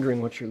be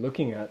wondering what you're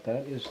looking at.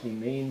 That is the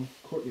main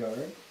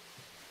courtyard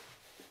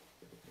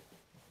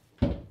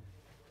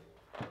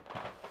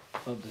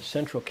of the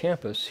central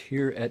campus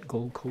here at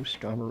Gold Coast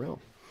Dharma Realm.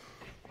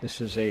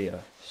 This is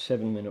a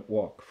 7-minute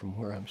walk from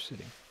where I'm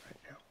sitting right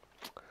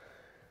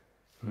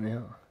now.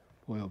 Yeah,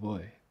 boy oh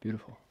boy,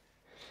 beautiful.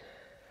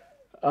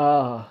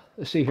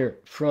 Let's see here.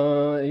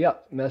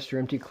 Master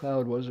Empty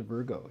Cloud was a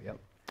Virgo, yeah.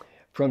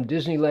 From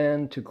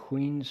Disneyland to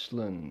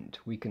Queensland,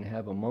 we can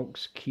have a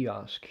monk's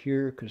kiosk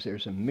here because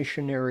there's a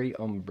missionary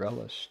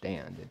umbrella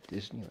stand at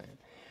Disneyland.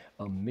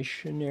 A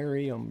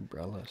missionary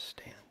umbrella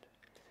stand.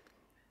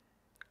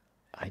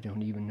 I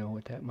don't even know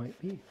what that might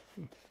be.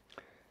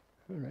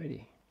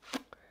 Alrighty.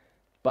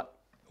 But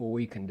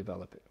we can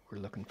develop it. We're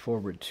looking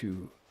forward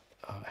to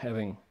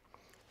having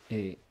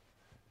a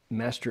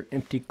Master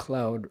Empty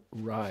Cloud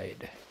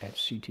ride at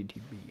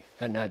CTTB,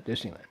 not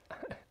Disneyland.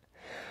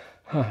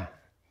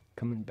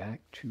 Coming back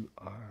to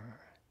our,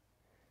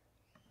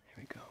 here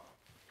we go.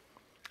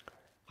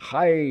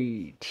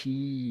 Hai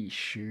Ti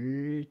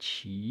Shi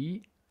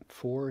Qi,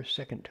 4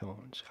 second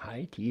tones.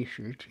 Hai Ti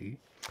Shi Qi.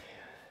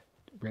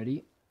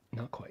 Ready?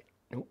 Not quite.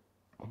 Nope.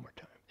 One more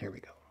time. There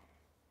we go.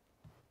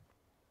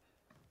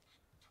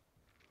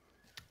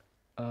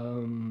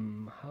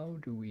 How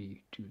do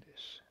we do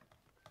this?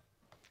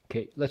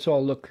 Okay, let's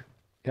all look.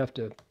 You have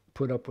to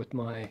put up with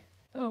my,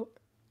 one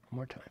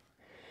more time.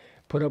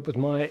 Put up with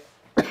my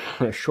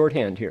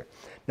shorthand here.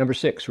 Number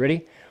 6,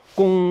 ready?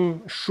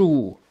 公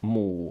树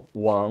母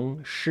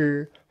王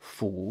师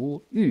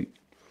福玉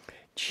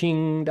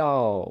清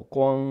道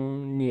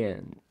光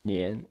年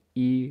年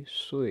1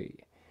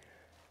岁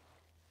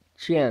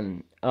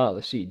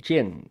let's see,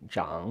 见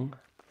长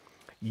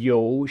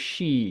游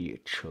戏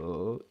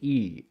扯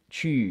意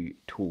具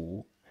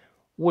图，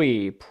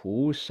为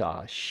菩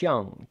萨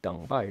相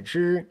等拜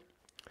之。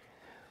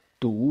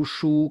读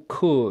书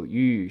课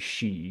于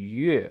喜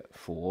悦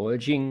佛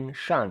经，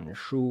善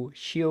书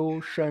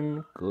修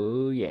身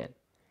格言，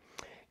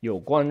有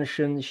关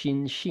身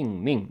心性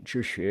命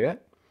之学，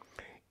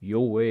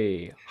尤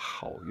为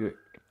好乐。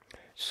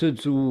此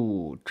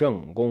诸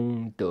正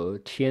功得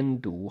天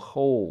读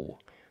后，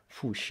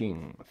复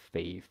性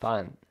非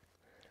凡。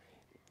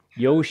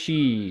游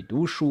戏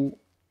读书，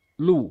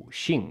路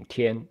性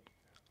天，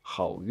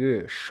好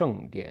乐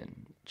盛典，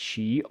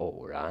其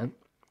偶然。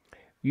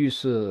于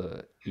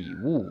是以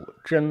悟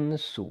真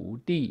俗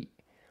谛，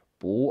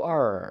不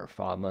二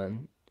法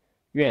门，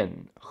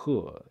愿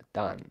贺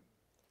诞。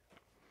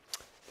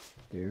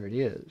There it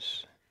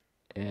is.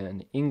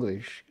 And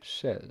English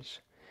says,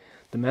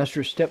 the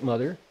master's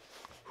stepmother,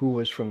 who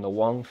was from the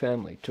Wang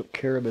family, took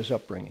care of his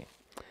upbringing.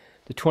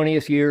 The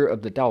 20th year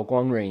of the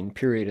Daoguang reign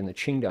period in the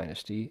Qing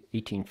dynasty,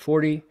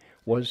 1840,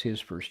 was his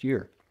first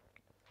year.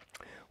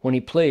 When he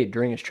played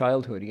during his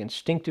childhood, he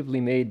instinctively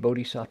made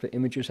bodhisattva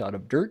images out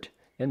of dirt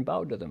and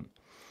bowed to them.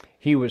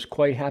 He was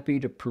quite happy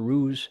to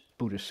peruse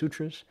Buddhist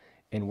sutras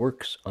and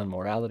works on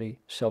morality,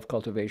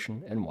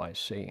 self-cultivation, and wise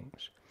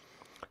sayings.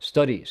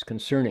 Studies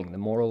concerning the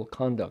moral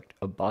conduct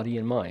of body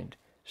and mind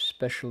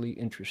specially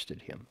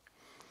interested him.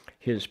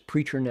 His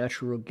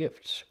preternatural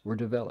gifts were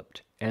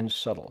developed and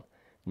subtle,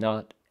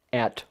 not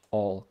at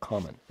all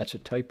common. That's a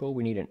typo.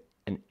 We need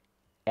an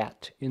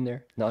at in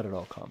there. Not at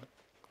all common.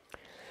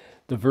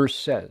 The verse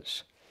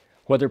says,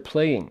 whether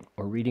playing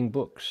or reading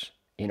books,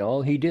 in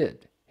all he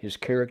did, his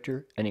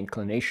character and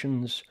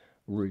inclinations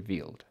were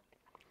revealed.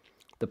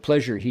 The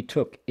pleasure he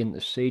took in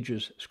the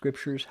sages'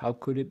 scriptures, how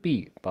could it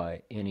be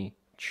by any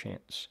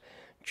chance?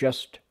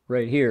 Just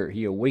right here,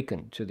 he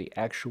awakened to the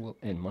actual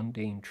and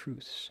mundane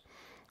truths.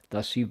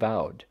 Thus he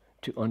vowed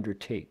to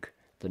undertake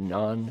the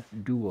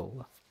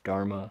non-dual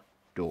Dharma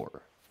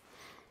door.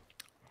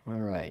 All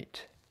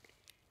right.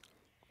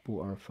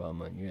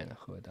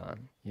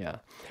 Yeah.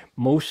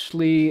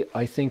 Mostly,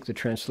 I think the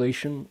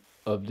translation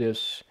of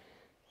this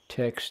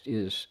text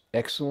is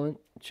excellent,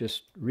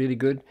 just really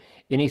good.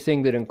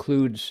 Anything that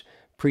includes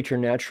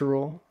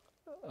preternatural,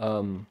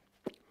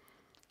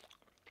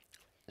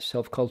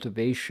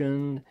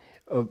 self-cultivation,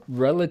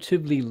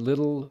 relatively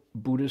little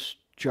Buddhist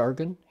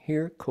jargon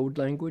here, code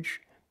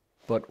language,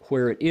 but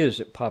where it is,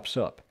 it pops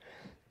up.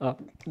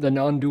 The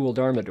non-dual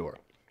Dharma door.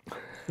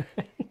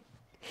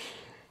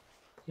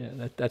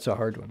 Yeah, that's a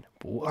hard one.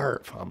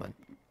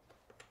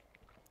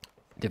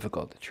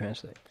 Difficult to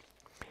translate.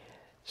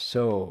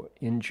 So,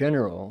 in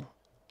general,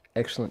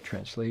 excellent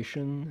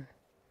translation.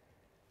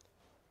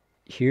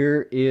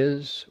 Here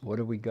is, what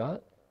have we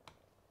got?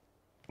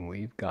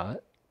 We've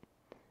got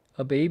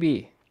a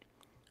baby,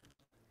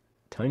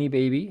 tiny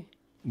baby,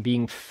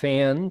 being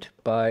fanned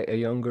by a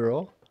young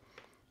girl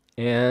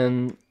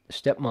and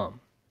stepmom,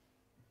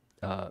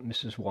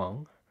 Mrs.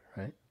 Wang,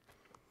 right?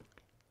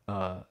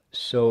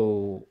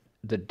 So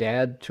the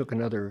dad took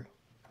another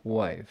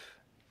wife.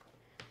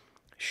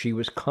 She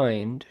was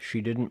kind. She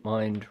didn't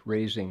mind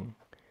raising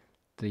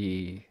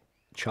the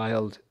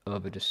child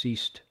of a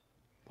deceased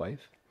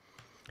wife.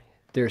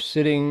 They're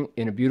sitting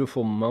in a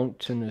beautiful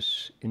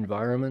mountainous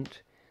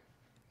environment,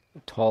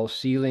 tall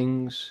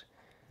ceilings,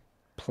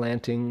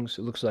 plantings.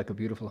 It looks like a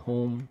beautiful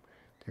home.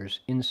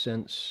 There's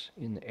incense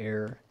in the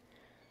air.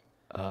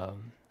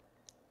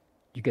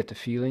 You get the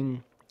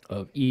feeling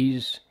of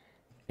ease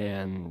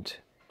and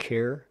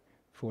care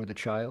for the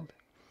child.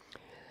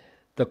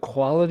 The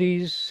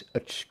qualities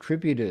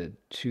attributed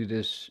to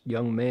this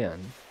young man,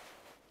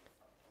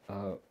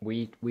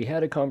 we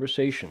had a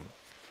conversation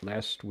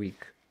last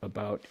week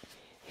about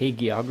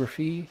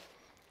hagiography.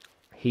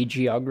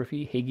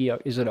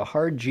 Is it a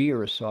hard G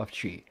or a soft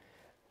G?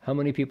 How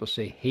many people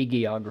say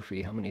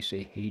hagiography? How many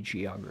say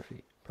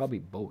hagiography? Probably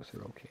both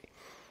are okay.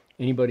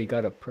 Anybody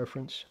got a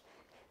preference?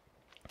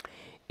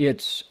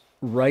 It's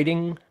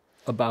writing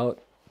about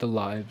the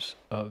lives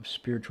of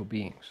spiritual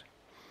beings.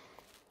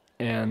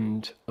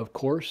 And of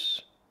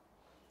course,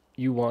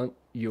 you want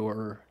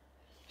your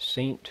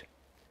saint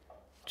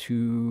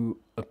to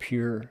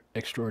appear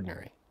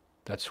extraordinary.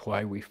 That's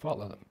why we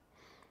follow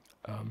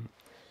them.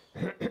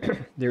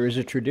 There is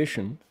a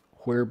tradition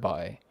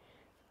whereby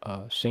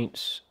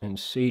saints and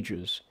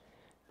sages,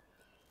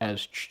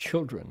 as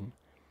children,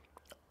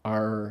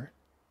 are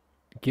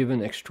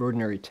given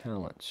extraordinary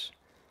talents,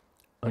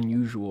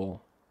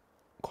 unusual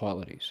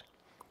qualities,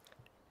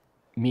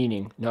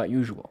 meaning not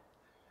usual,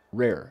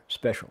 rare,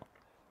 special.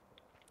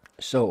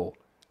 So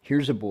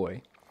here's a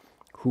boy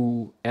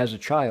who, as a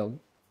child,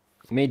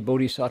 made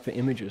bodhisattva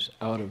images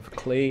out of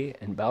clay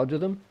and bowed to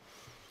them.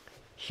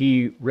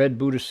 He read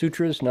Buddhist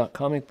sutras, not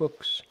comic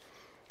books.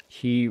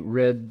 He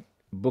read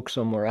books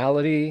on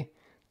morality,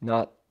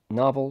 not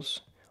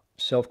novels.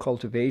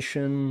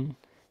 Self-cultivation,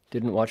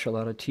 didn't watch a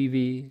lot of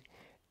TV.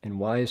 And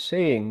wise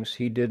sayings,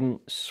 he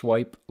didn't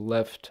swipe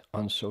left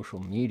on social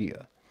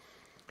media.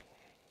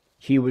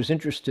 he was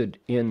interested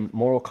in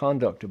moral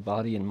conduct of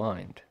body and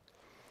mind,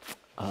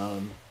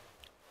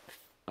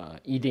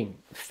 eating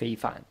非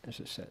饭,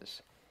 as it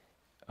says.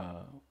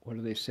 What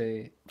do they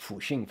say? 辅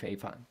性非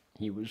凡.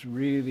 He was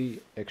really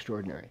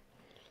extraordinary.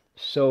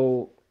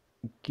 So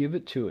give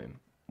it to him.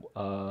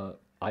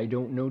 I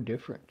don't know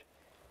different.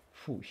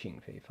 辅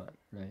性非凡,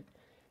 right?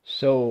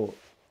 So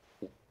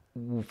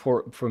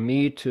for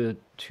me to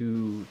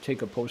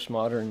take a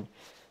postmodern,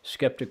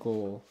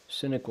 skeptical,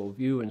 cynical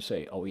view and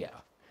say, oh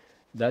yeah,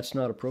 that's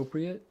not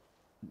appropriate,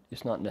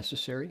 it's not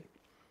necessary,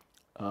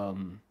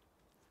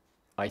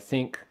 I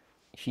think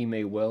he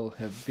may well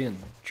have been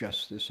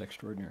just this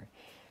extraordinary.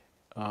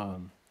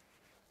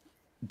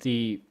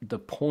 The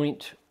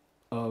point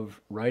of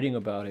writing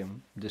about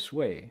him this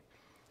way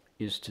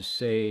is to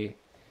say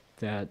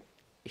that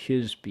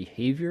his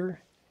behavior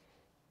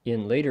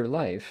in later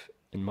life,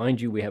 and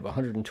mind you, we have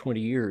 120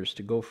 years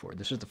to go for.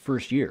 This is the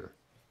first year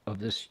of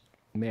this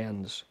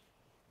man's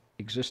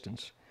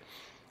existence.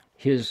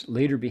 His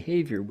later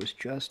behavior was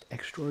just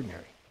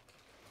extraordinary,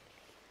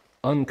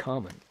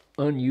 uncommon,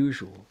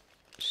 unusual,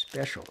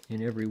 special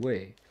in every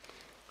way.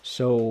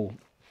 So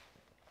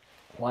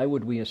why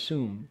would we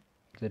assume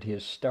that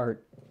his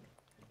start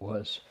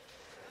was,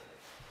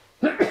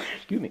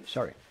 excuse me,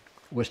 sorry,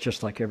 was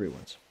just like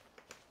everyone's?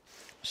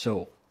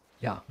 So,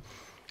 yeah.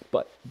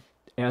 But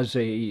as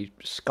a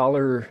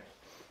scholar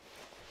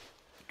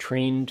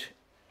trained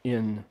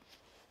in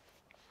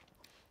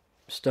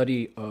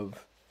study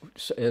of,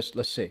 as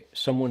let's say,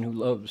 someone who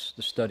loves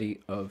the study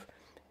of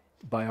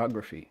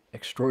biography,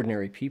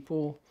 extraordinary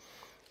people,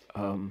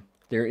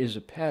 there is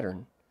a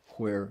pattern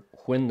where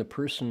when the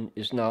person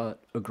is not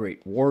a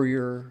great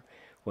warrior,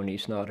 when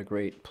he's not a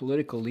great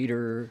political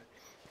leader,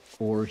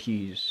 or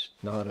he's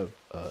not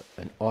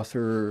an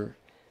author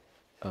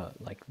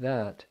like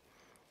that,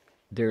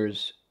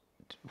 there's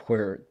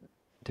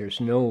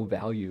no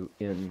value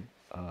in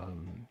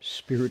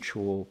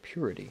spiritual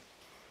purity,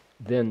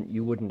 then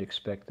you wouldn't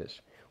expect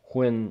this.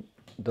 When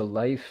the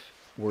life,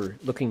 we're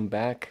looking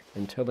back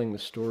and telling the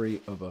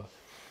story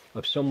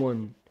of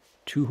someone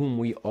to whom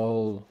we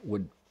all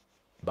would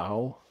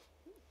bow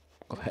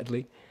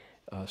gladly,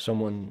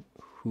 someone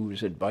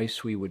whose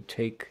advice we would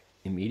take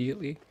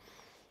immediately,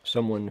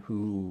 someone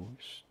who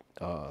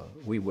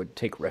we would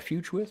take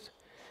refuge with,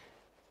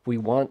 we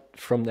want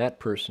from that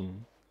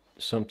person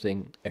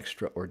something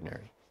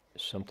extraordinary,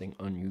 something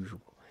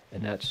unusual.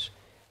 And that's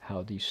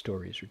how these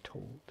stories are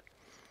told.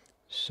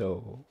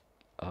 So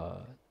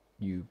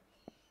you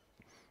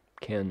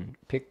can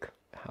pick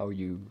how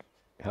you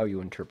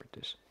interpret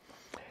this.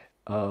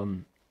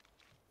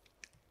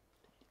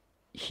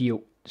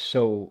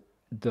 So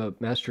the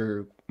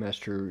master,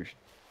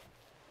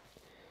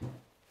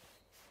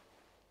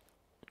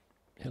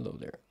 hello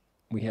there.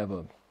 We have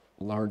a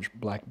large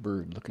black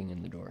bird looking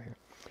in the door here.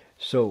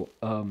 So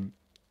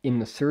in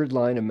the third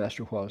line of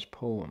Master Hua's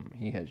poem,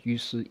 he has 于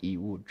斯以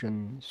物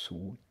真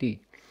俗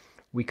地.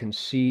 We can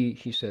see,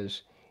 he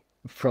says,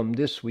 from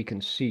this we can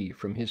see,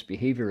 from his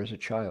behavior as a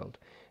child,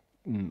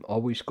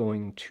 always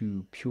going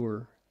to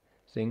pure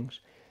things,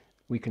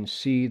 we can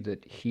see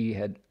that he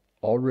had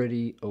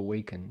already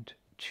awakened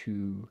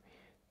to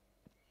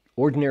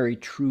ordinary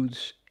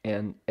truths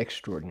and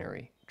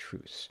extraordinary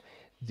truths.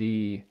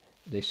 They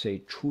say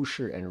出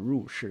世 and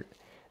入世,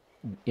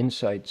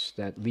 insights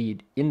that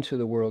lead into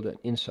the world and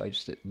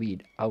insights that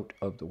lead out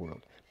of the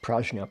world.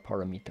 Prajna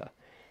paramita,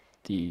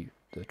 the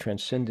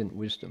transcendent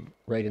wisdom,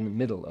 right in the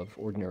middle of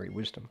ordinary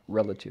wisdom,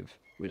 relative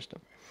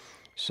wisdom.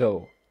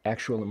 So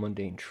actual and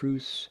mundane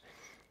truths,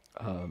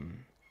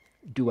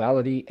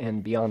 duality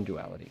and beyond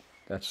duality.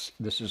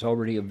 This is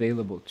already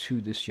available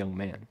to this young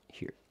man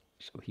here.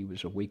 So he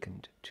was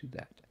awakened to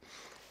that.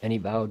 And he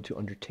vowed to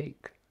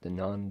undertake the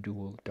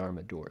non-dual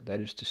Dharma door. That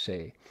is to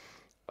say,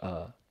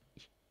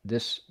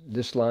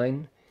 this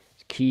line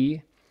is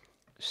key.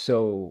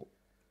 So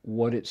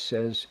what it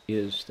says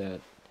is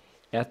that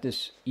at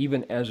this,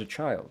 even as a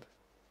child,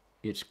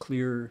 it's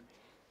clear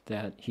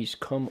that he's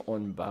come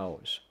on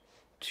vows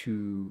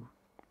to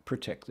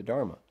protect the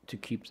Dharma, to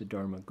keep the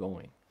Dharma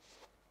going.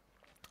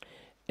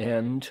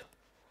 And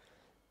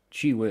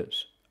gee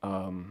whiz,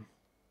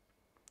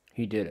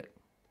 he did it.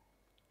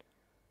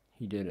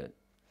 He did it.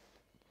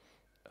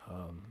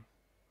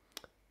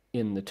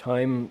 In the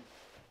time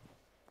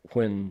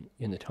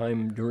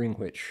during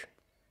which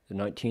the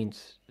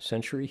 19th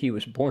century, he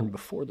was born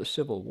before the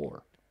Civil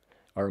War,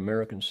 our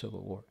American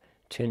Civil War,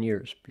 20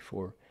 years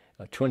before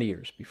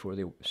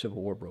the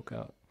Civil War broke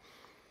out.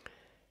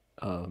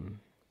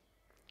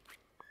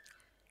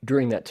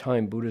 During that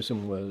time,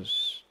 Buddhism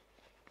was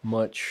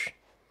much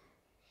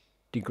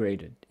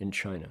degraded in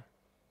China.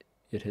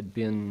 It had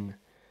been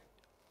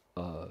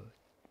a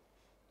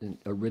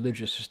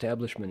religious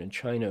establishment in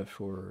China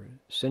for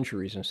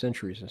centuries and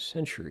centuries and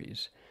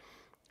centuries,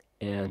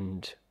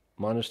 and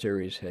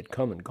monasteries had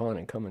come and gone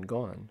and come and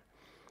gone.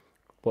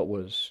 What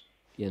was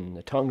in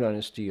the Tang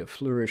Dynasty a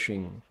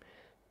flourishing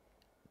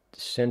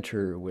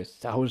center with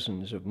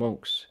thousands of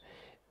monks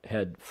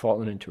had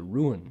fallen into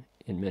ruin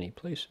in many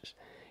places.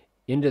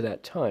 into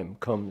that time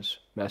comes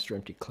Master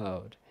Empty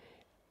Cloud,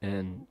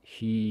 and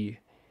he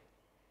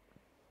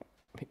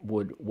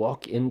would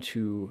walk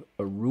into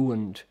a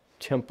ruined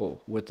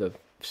temple with a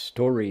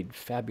storied,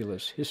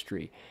 fabulous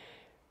history,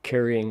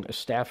 carrying a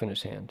staff in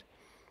his hand.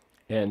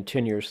 And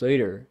 10 years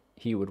later,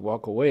 he would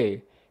walk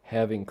away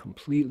having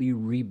completely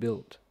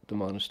rebuilt the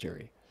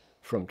monastery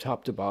from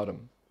top to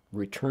bottom,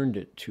 returned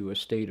it to a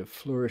state of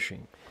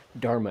flourishing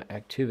Dharma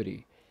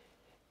activity,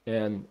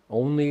 and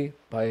only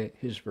by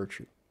his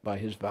virtue, by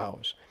his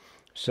vows.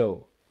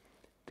 So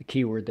the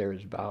key word there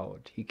is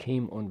vowed. He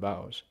came on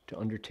vows to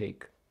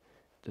undertake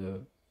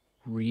the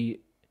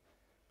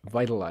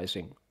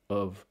revitalizing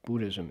of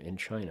Buddhism in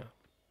China.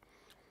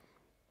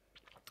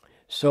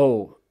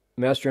 So,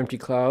 Master Empty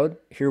Cloud,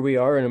 here we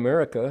are in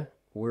America.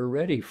 We're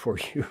ready for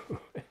you.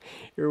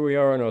 Here we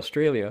are in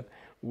Australia.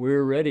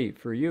 We're ready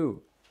for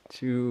you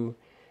to,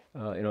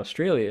 in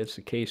Australia, it's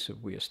a case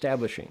of we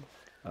establishing.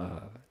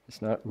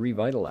 It's not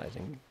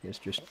revitalizing. It's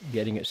just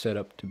getting it set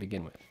up to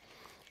begin with.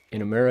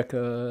 In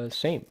America,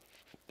 same.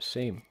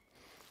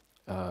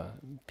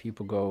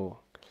 People go,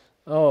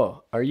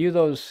 oh, are you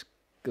those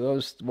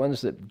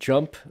ones that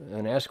jump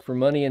and ask for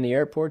money in the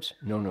airports?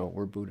 No,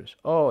 we're Buddhists.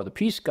 Oh, the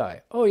peace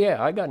guy. Oh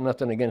yeah, I got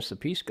nothing against the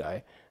peace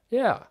guy.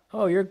 Yeah.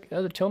 Oh,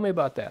 tell me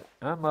about that.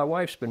 My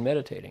wife's been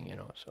meditating,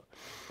 So,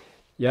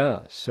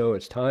 yeah. So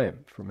it's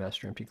time for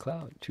Master Empty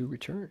Cloud to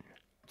return.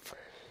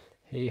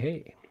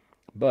 Hey.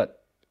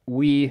 But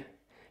we,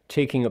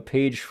 taking a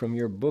page from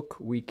your book,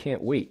 we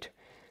can't wait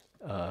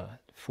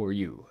for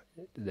you.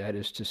 That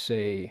is to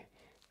say,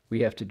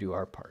 we have to do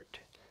our part.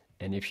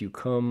 And if you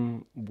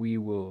come, we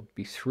will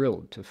be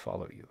thrilled to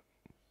follow you.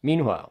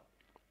 Meanwhile,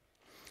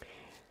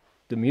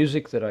 the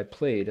music that I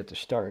played at the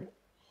start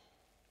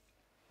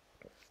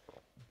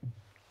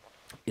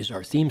is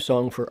our theme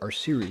song for our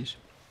series.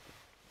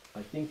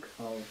 I think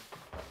I'll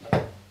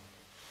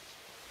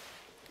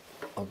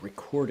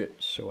record it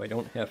so I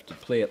don't have to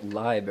play it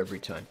live every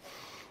time.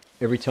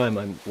 Every time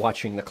I'm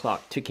watching the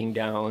clock ticking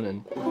down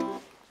and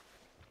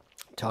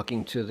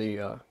talking to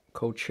the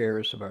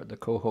co-chairs, the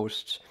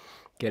co-hosts,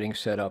 getting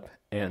set up,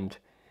 and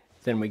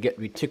then we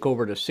tick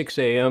over to 6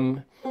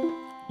 a.m.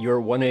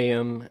 You're 1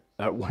 a.m.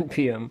 1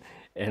 p.m.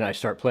 and I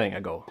start playing. I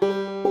go.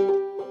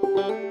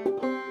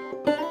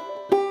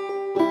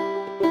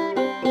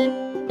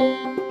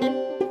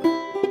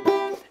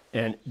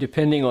 And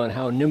depending on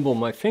how nimble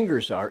my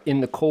fingers are in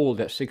the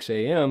cold at 6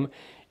 a.m.,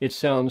 it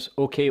sounds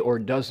okay or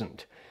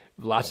doesn't.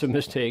 Lots of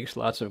mistakes,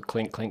 lots of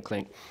clink, clink,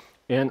 clink,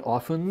 and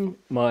often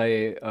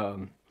my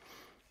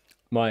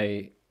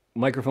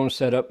microphone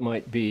setup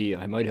might be,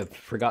 I might have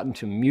forgotten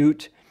to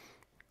mute,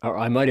 or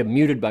I might have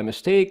muted by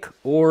mistake,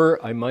 or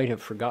I might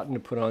have forgotten to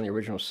put on the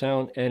original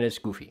sound, and it's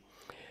goofy.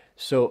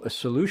 So a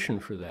solution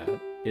for that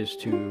is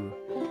to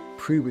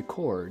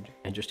pre-record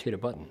and just hit a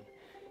button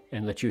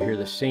and let you hear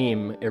the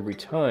same every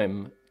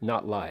time,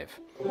 not live.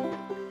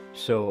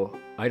 So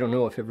I don't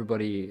know if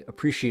everybody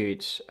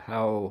appreciates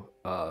how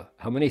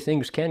many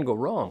things can go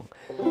wrong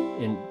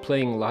in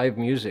playing live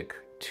music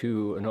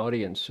to an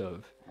audience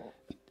of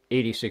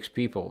 86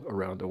 people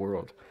around the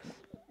world.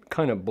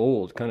 Kind of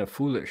bold, kind of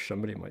foolish,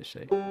 somebody might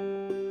say.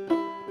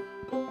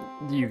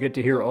 You get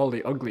to hear all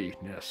the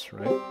ugliness,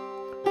 right?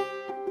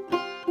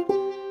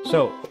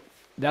 So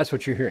that's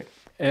what you're hearing.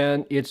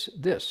 And it's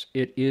this.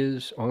 It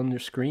is on the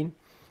screen.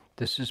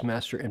 This is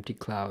Master Empty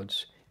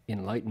Cloud's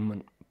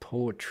Enlightenment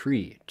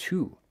Poetry.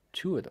 Two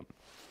of them.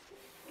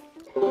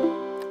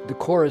 The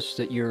chorus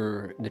that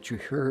you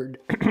heard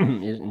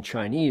in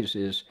Chinese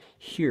is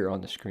here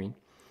on the screen.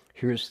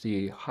 Here's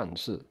the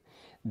Hanzi.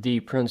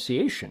 The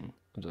pronunciation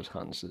of those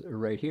Hanzi are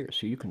right here,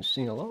 so you can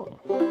sing along.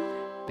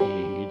 北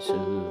子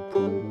普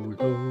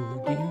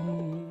罗地，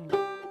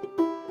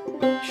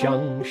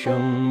响声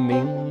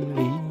明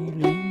历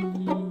历，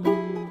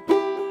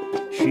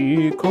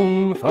虚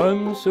空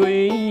粉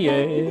碎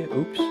也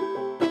oops，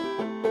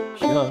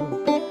 像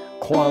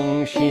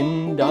狂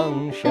心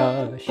当下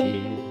现。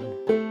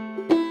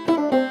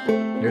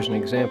There's an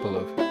example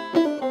of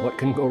what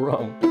can go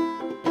wrong.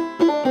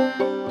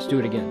 Let's do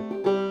it again.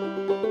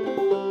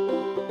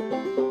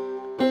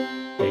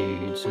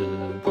 北子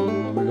普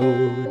罗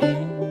地，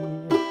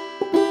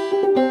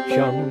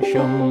响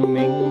声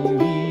明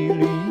历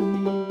历，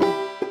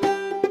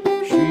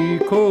虚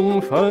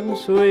空粉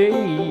碎也，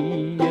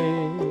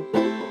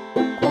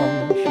狂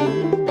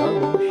心当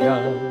下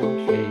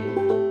现。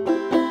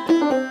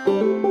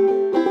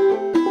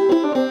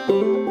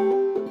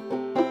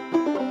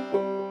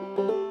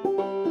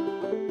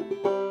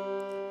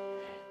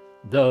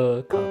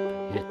The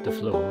cup hit the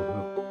floor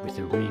with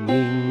a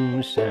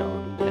ringing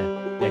sound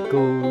that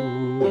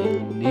echoed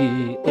in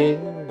the air.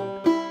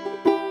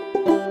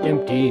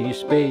 Empty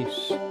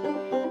space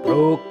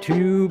broke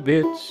to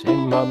bits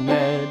and my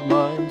mad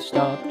mind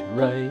stopped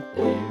right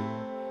there.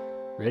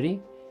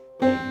 Ready?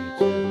 北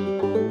子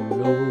普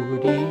罗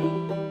地，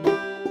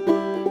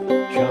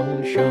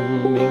响声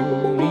明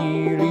历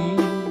历，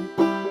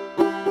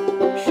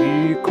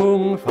虚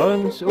空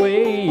粉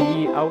碎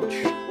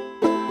ouch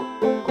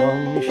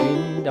狂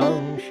心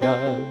当下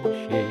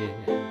现。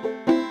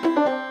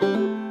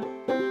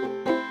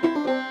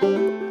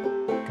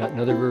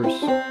Another verse.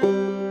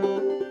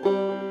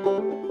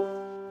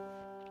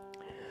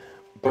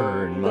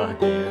 Burned my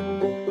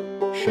hand,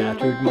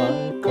 shattered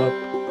my cup,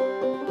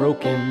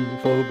 broken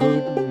for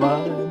good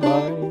my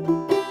mind.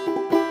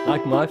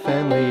 Like my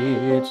family,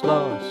 it's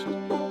lost.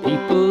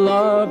 People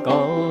are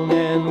gone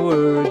and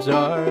words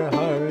are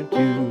hard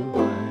to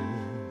find.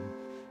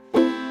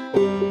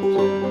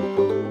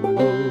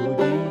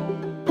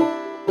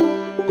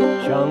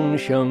 Chang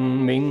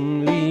sheng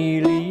ming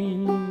li li,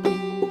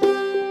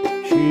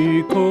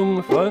虚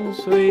空粉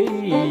碎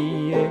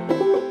也，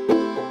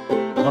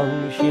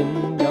航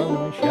行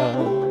当下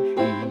去。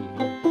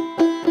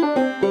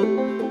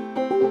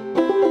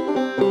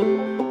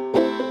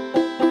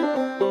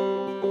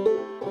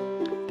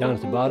Down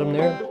at the bottom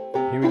there,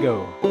 here we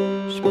go.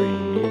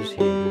 Spring is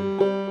here,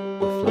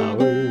 the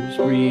flowers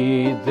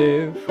breathe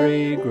their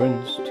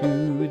fragrance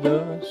to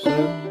the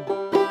sun.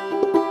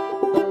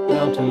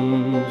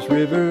 Mountains,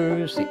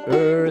 rivers, the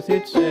earth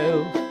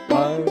itself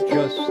are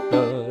just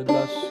the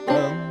dust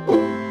come.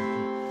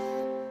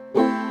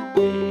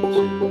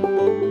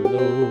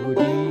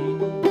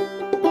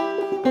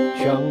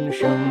 Shang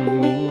sheng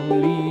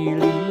ming li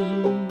li,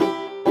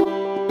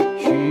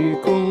 虚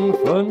空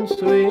粉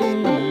碎也。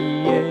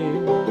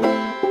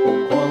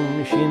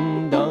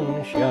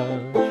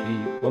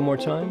One more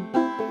time.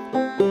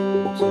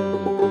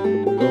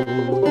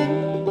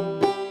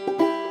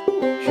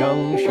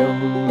 上生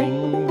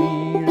命里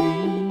里，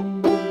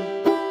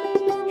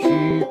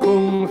虚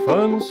空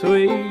粉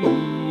碎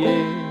也，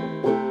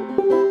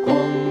光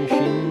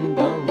心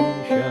当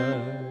下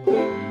去。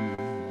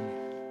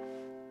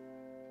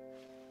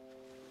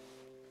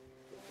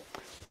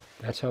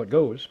That's how it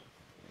goes.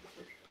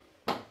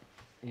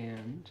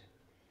 And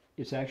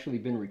it's actually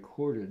been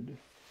recorded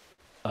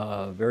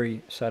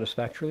very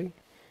satisfactorily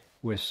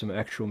with some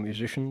actual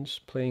musicians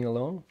playing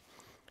along.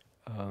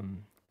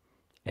 And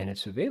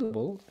it's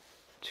available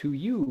to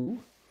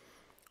you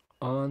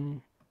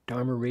on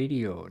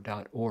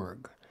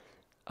dharmaradio.org.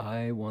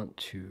 I want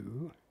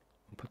to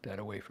put that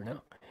away for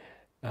now.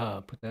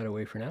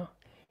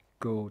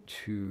 Go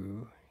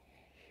to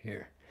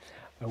here.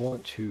 I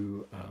want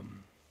to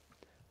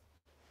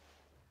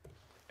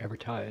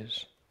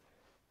advertise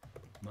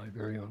my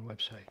very own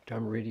website,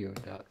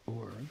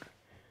 dharmaradio.org,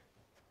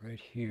 right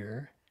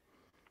here.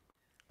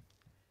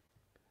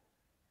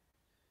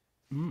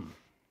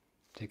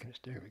 Taking us,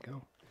 there we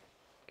go.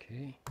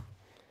 Okay.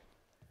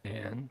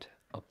 And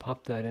I'll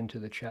pop that into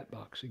the chat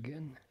box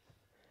again.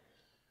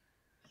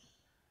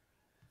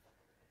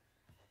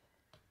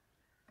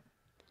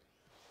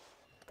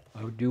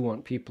 I do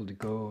want people to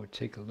go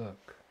take a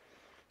look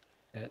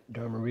at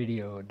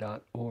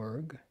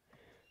dharmaradio.org.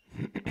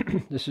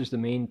 This is the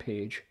main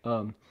page.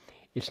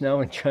 It's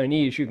now in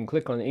Chinese. You can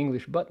click on the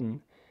English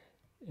button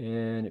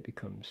and it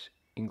becomes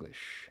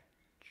English,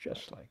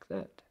 just like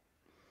that.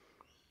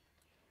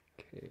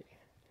 Okay.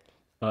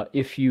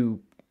 If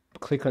you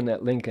click on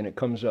that link and it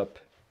comes up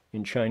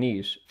in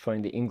Chinese,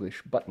 find the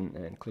English button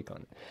and click on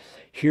it.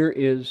 Here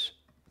is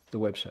the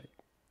website,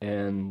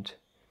 and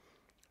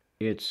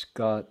it's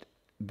got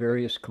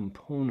various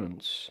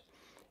components.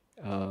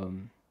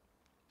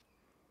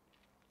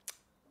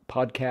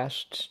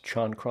 Podcasts,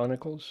 Chan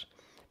Chronicles,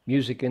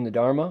 Music in the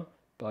Dharma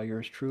by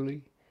yours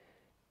truly,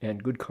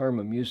 and Good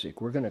Karma Music.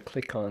 We're going to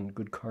click on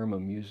Good Karma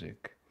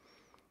Music,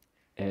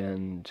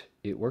 and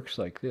it works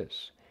like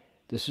this.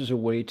 This is a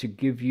way to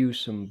give you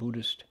some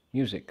Buddhist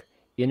music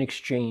in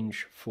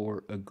exchange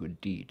for a good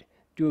deed.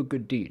 Do a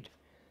good deed.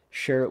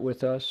 Share it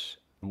with us,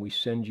 and we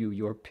send you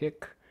your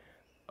pick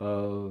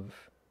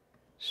of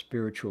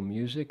spiritual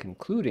music,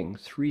 including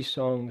 3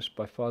 songs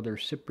by Father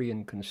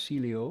Cyprian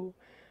Concilio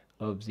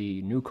of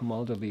the New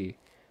Camaldoli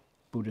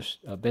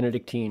Buddhist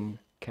Benedictine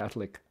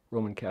Catholic,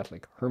 Roman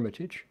Catholic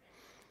Hermitage,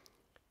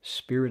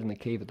 Spirit in the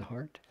Cave of the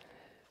Heart,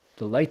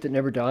 The Light That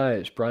Never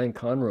Dies, Brian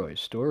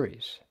Conroy's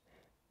stories,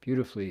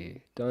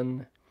 beautifully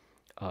done,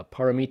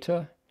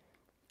 Paramita,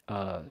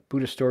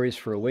 Buddhist Stories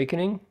for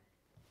Awakening,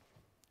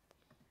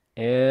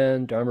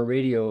 and Dharma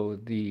Radio,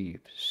 the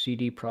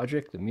CD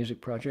project, the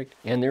music project,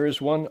 and there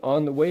is one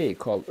on the way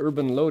called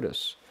Urban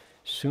Lotus,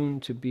 soon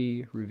to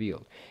be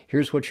revealed.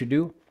 Here's what you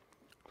do.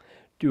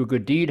 Do a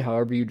good deed,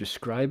 however you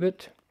describe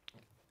it.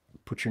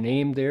 Put your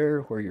name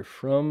there, where you're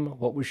from,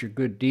 what was your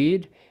good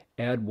deed,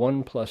 add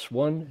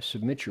 1+1,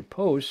 submit your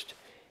post,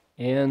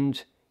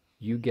 and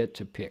you get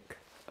to pick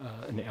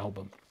an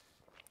album.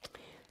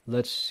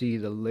 Let's see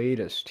the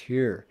latest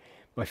here.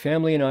 My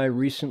family and I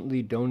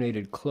recently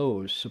donated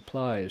clothes,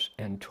 supplies,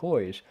 and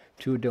toys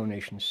to a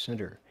donation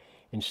center.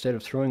 Instead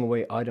of throwing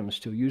away items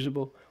still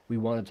usable, we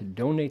wanted to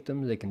donate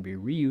them. They can be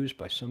reused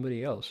by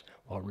somebody else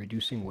while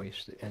reducing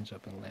waste that ends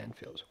up in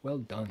landfills. Well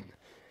done.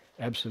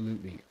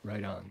 Absolutely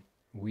right on.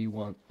 We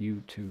want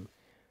you to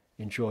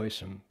enjoy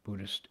some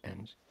Buddhist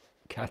and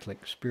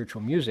Catholic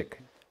spiritual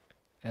music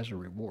as a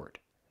reward.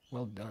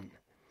 Well done.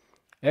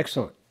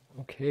 Excellent.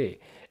 Okay.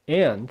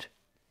 And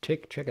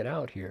check it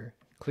out here.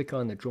 Click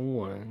on the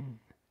Zhongwen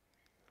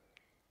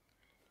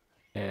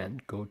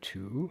and go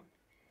to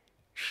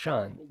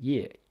善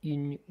业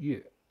音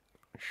乐.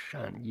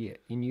善业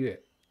音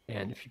乐.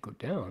 And if you go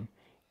down,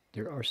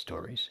 there are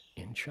stories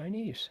in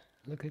Chinese.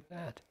 Look at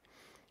that.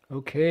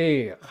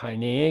 Okay, 海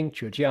宁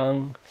浙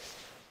江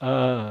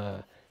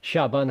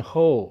下班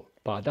后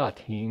把大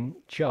厅、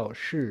教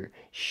室、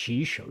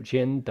洗手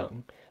间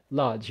等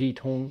垃圾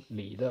桶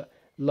里的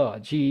垃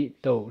圾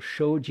都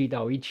收集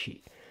到一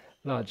起。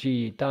垃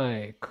圾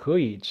袋可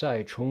以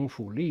再重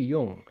复利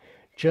用，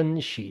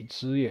珍惜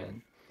资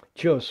源。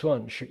就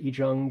算是一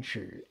张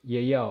纸，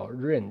也要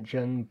认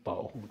真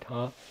保护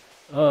它。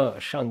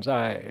善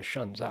哉，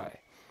善哉。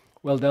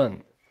Well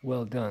done,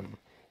 well done.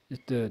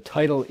 The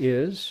title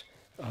is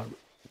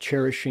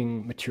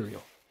Cherishing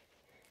Material,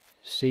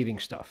 Saving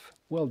Stuff.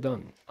 Well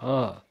done.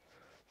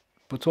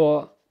 不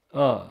错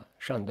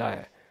善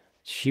哉。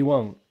希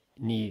望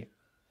你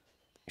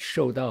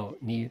受到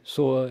你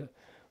所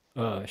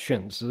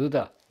选择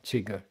的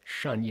这个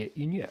善业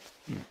音乐，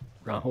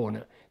然后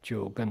呢，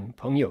就跟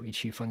朋友一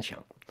起分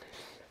享。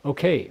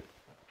Okay,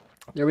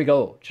 there we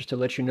go. Just to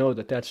let you know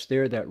that that's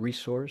there, that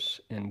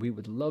resource, and we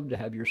would love to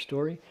have your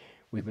story.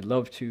 We would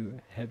love to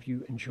have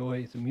you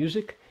enjoy the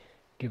music.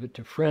 Give it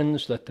to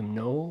friends. Let them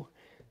know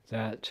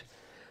that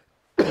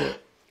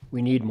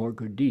we need more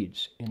good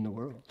deeds in the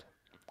world.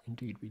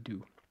 Indeed, we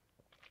do.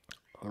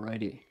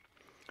 Alrighty.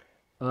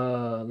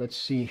 Let's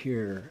see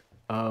here.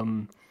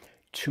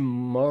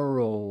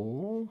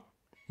 Tomorrow,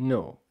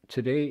 no,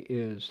 today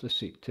is, let's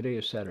see, today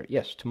is Saturday.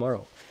 Yes,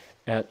 tomorrow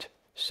at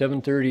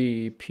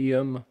 7:30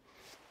 p.m.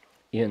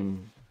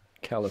 in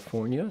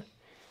California.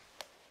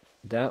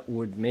 That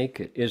would make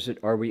it,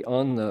 are we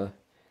on the,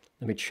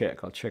 let me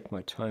check, I'll check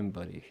my time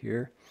buddy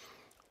here.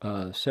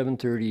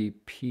 7:30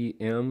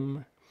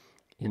 p.m.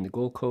 in the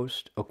Gold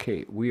Coast.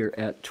 Okay, we are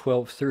at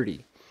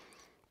 12:30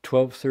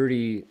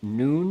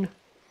 noon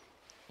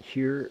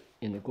here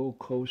in the Gold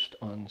Coast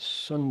on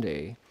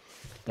Sunday.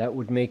 That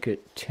would make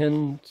it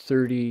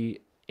 10:30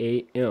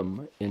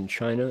 a.m. in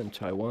China and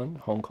Taiwan,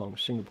 Hong Kong,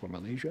 Singapore,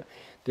 Malaysia.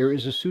 There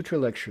is a sutra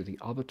lecture, the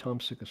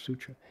Avatamsaka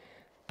Sutra,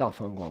 大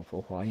放广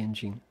佛华严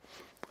经.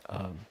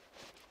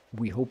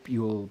 We hope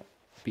you'll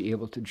be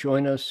able to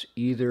join us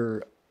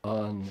either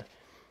on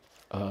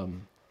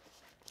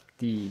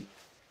the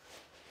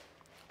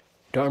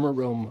Dharma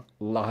Realm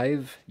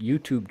Live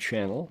YouTube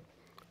channel,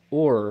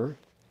 or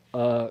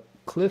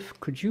Cliff,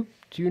 can you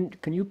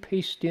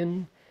paste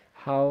in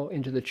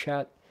into the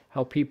chat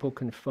how people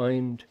can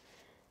find?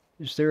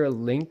 Is there a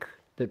link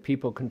that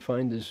people can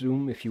find the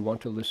Zoom if you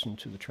want to listen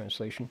to the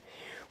translation?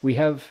 We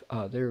have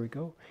there we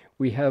go.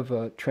 We have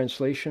a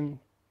translation.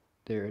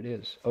 There it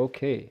is.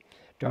 Okay,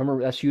 Dharma,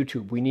 that's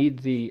YouTube. We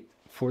need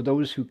for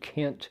those who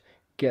can't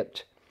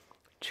get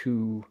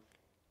to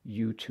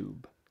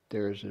YouTube,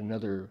 there's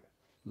another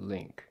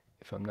link,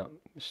 if I'm not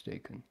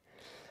mistaken.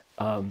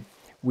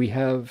 We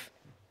have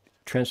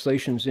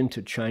translations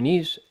into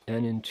Chinese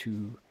and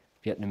into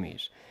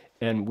Vietnamese.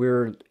 And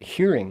we're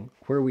hearing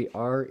where we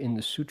are in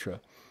the sutra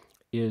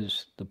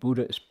is the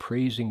Buddha is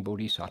praising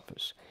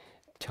bodhisattvas,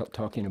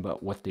 talking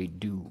about what they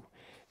do.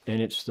 And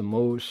it's the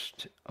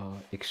most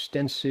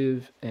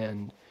extensive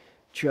and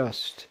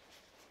just,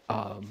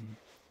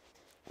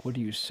 what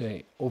do you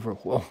say,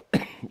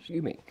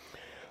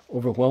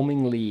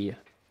 overwhelmingly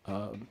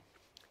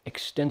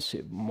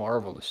extensive,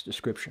 marvelous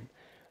description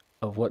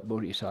of what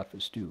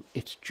bodhisattvas do.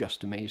 It's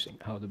just amazing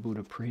how the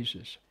Buddha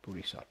praises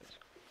bodhisattvas.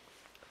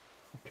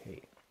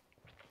 Okay.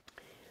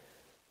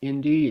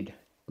 Indeed,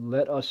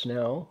 let us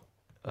now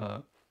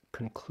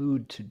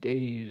conclude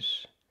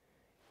today's.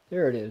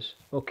 There it is.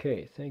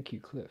 Okay, thank you,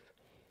 Cliff.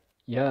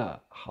 Yeah,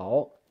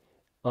 好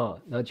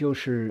那就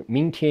是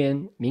明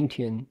天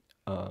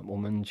我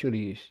们这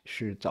里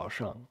是早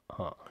上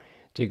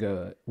这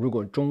个如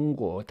果中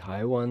国、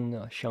台湾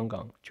呢、香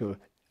港就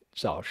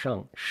早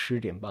上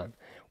10点半，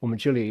我们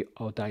这里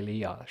澳大利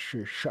亚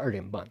是12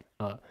点半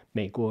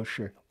美国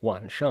是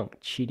晚上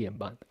7点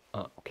半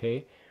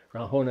OK，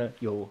 然后呢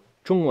有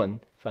中文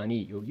翻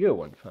译，有粤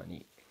文翻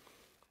译。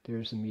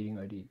There's the meeting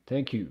ID.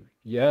 Thank you.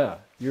 Yeah,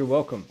 you're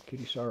welcome,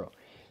 Kitty Sorrow.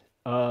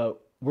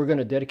 We're going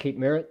to dedicate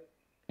merit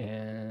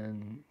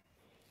and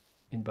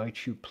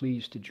invite you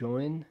please to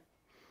join.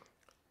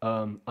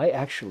 I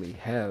actually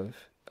have,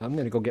 I'm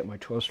going to go get my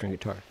 12-string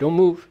guitar. Don't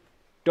move.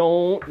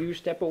 Don't you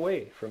step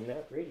away from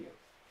that radio.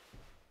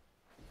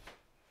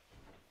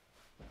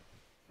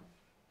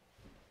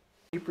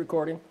 Keep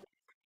recording.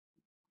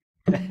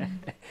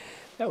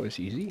 That was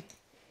easy.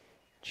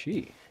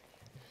 Gee,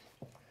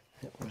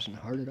 that wasn't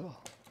hard at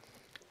all.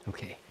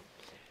 Okay,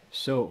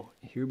 so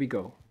here we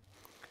go.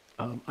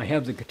 I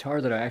have the guitar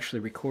that I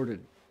actually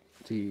recorded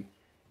the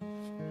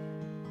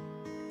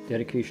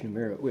dedication of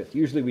merit with.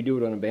 Usually we do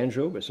it on a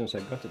banjo, but since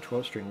I've got the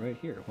 12-string right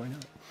here, why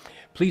not?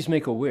 Please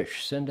make a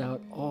wish. Send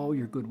out all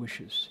your good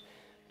wishes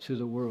to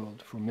the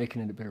world for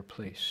making it a better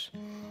place.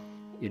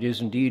 It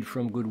is indeed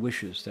from good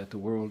wishes that the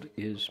world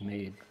is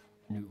made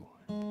new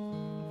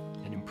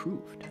and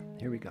improved.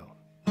 Here we go.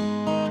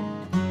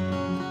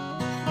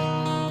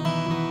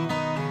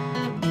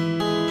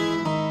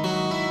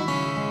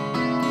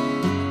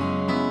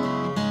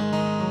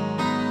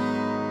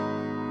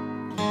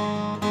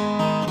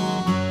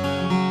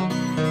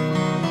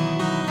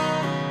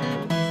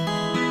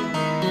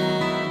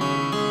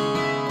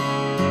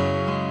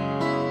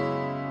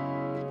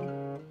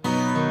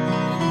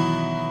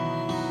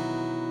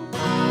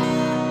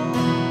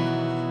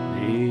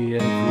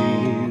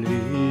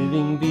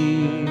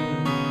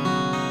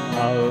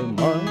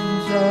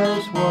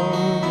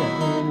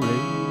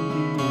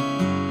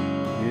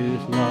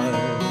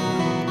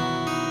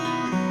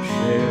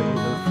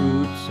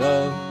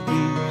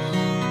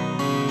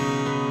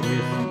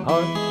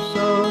 hearts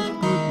of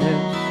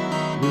goodness,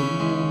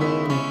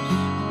 luminous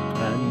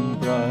and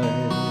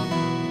bright.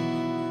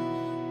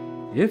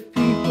 If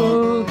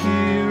people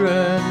hear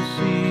and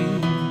see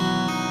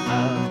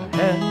our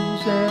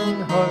hands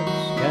and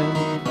hearts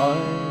can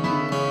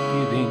find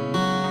giving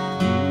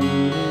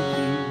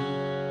unity,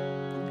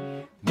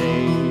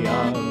 may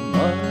our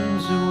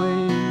minds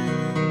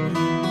awake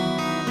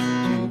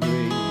to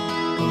great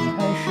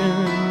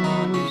compassion,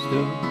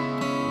 wisdom,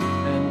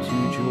 and to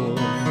joy.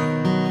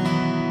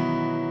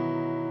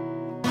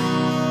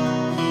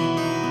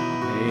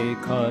 May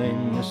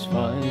kindness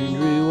find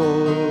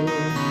reward.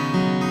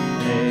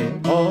 May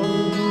all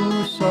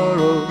who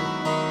sorrow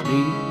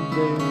leave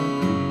their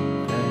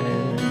grief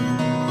and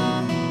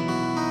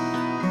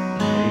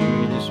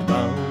may this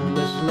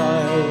boundless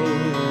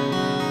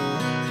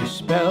light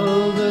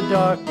dispel the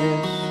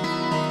darkness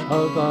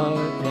of our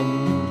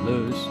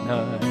endless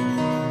night.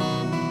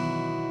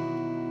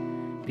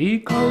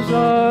 Because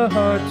our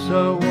hearts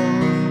are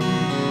one,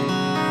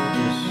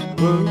 this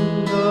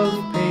world of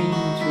pain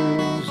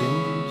turns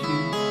into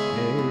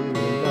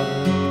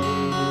paradise.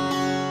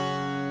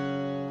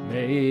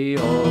 May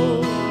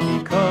all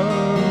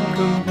become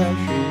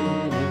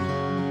compassionate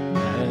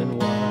and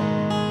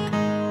wise.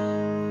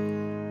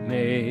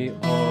 May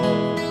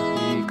all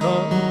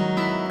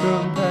become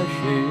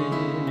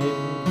compassionate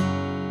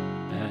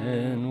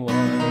and wise.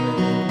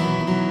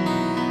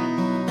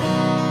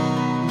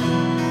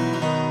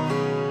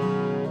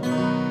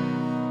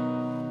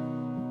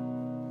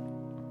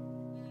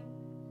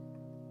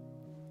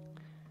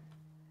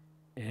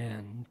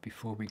 And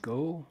before we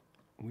go,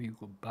 we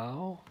will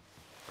bow.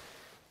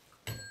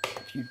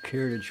 If you'd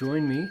care to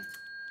join me,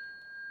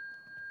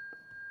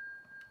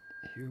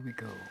 here we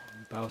go.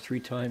 Bow 3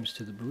 times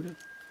to the Buddha.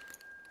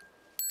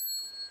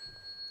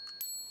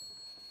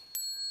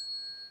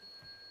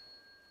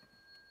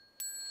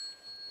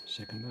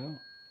 Second bow.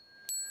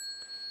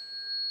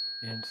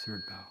 And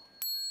third bow.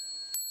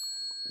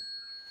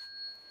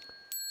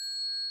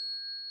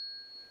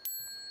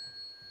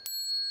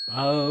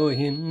 Bow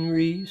in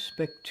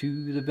respect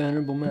to the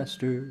Venerable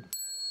Master.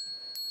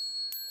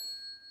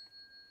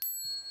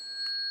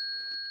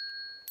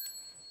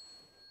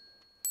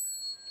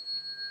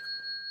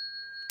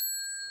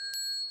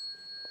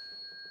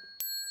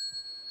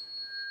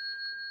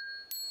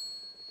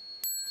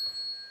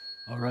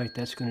 All right,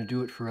 that's going to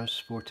do it for us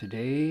for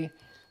today.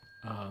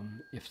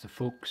 If the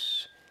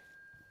folks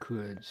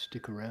could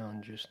stick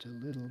around just a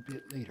little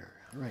bit later.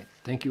 All right,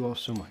 thank you all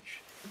so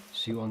much.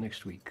 See you all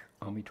next week.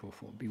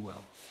 Amitofo, be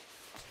well.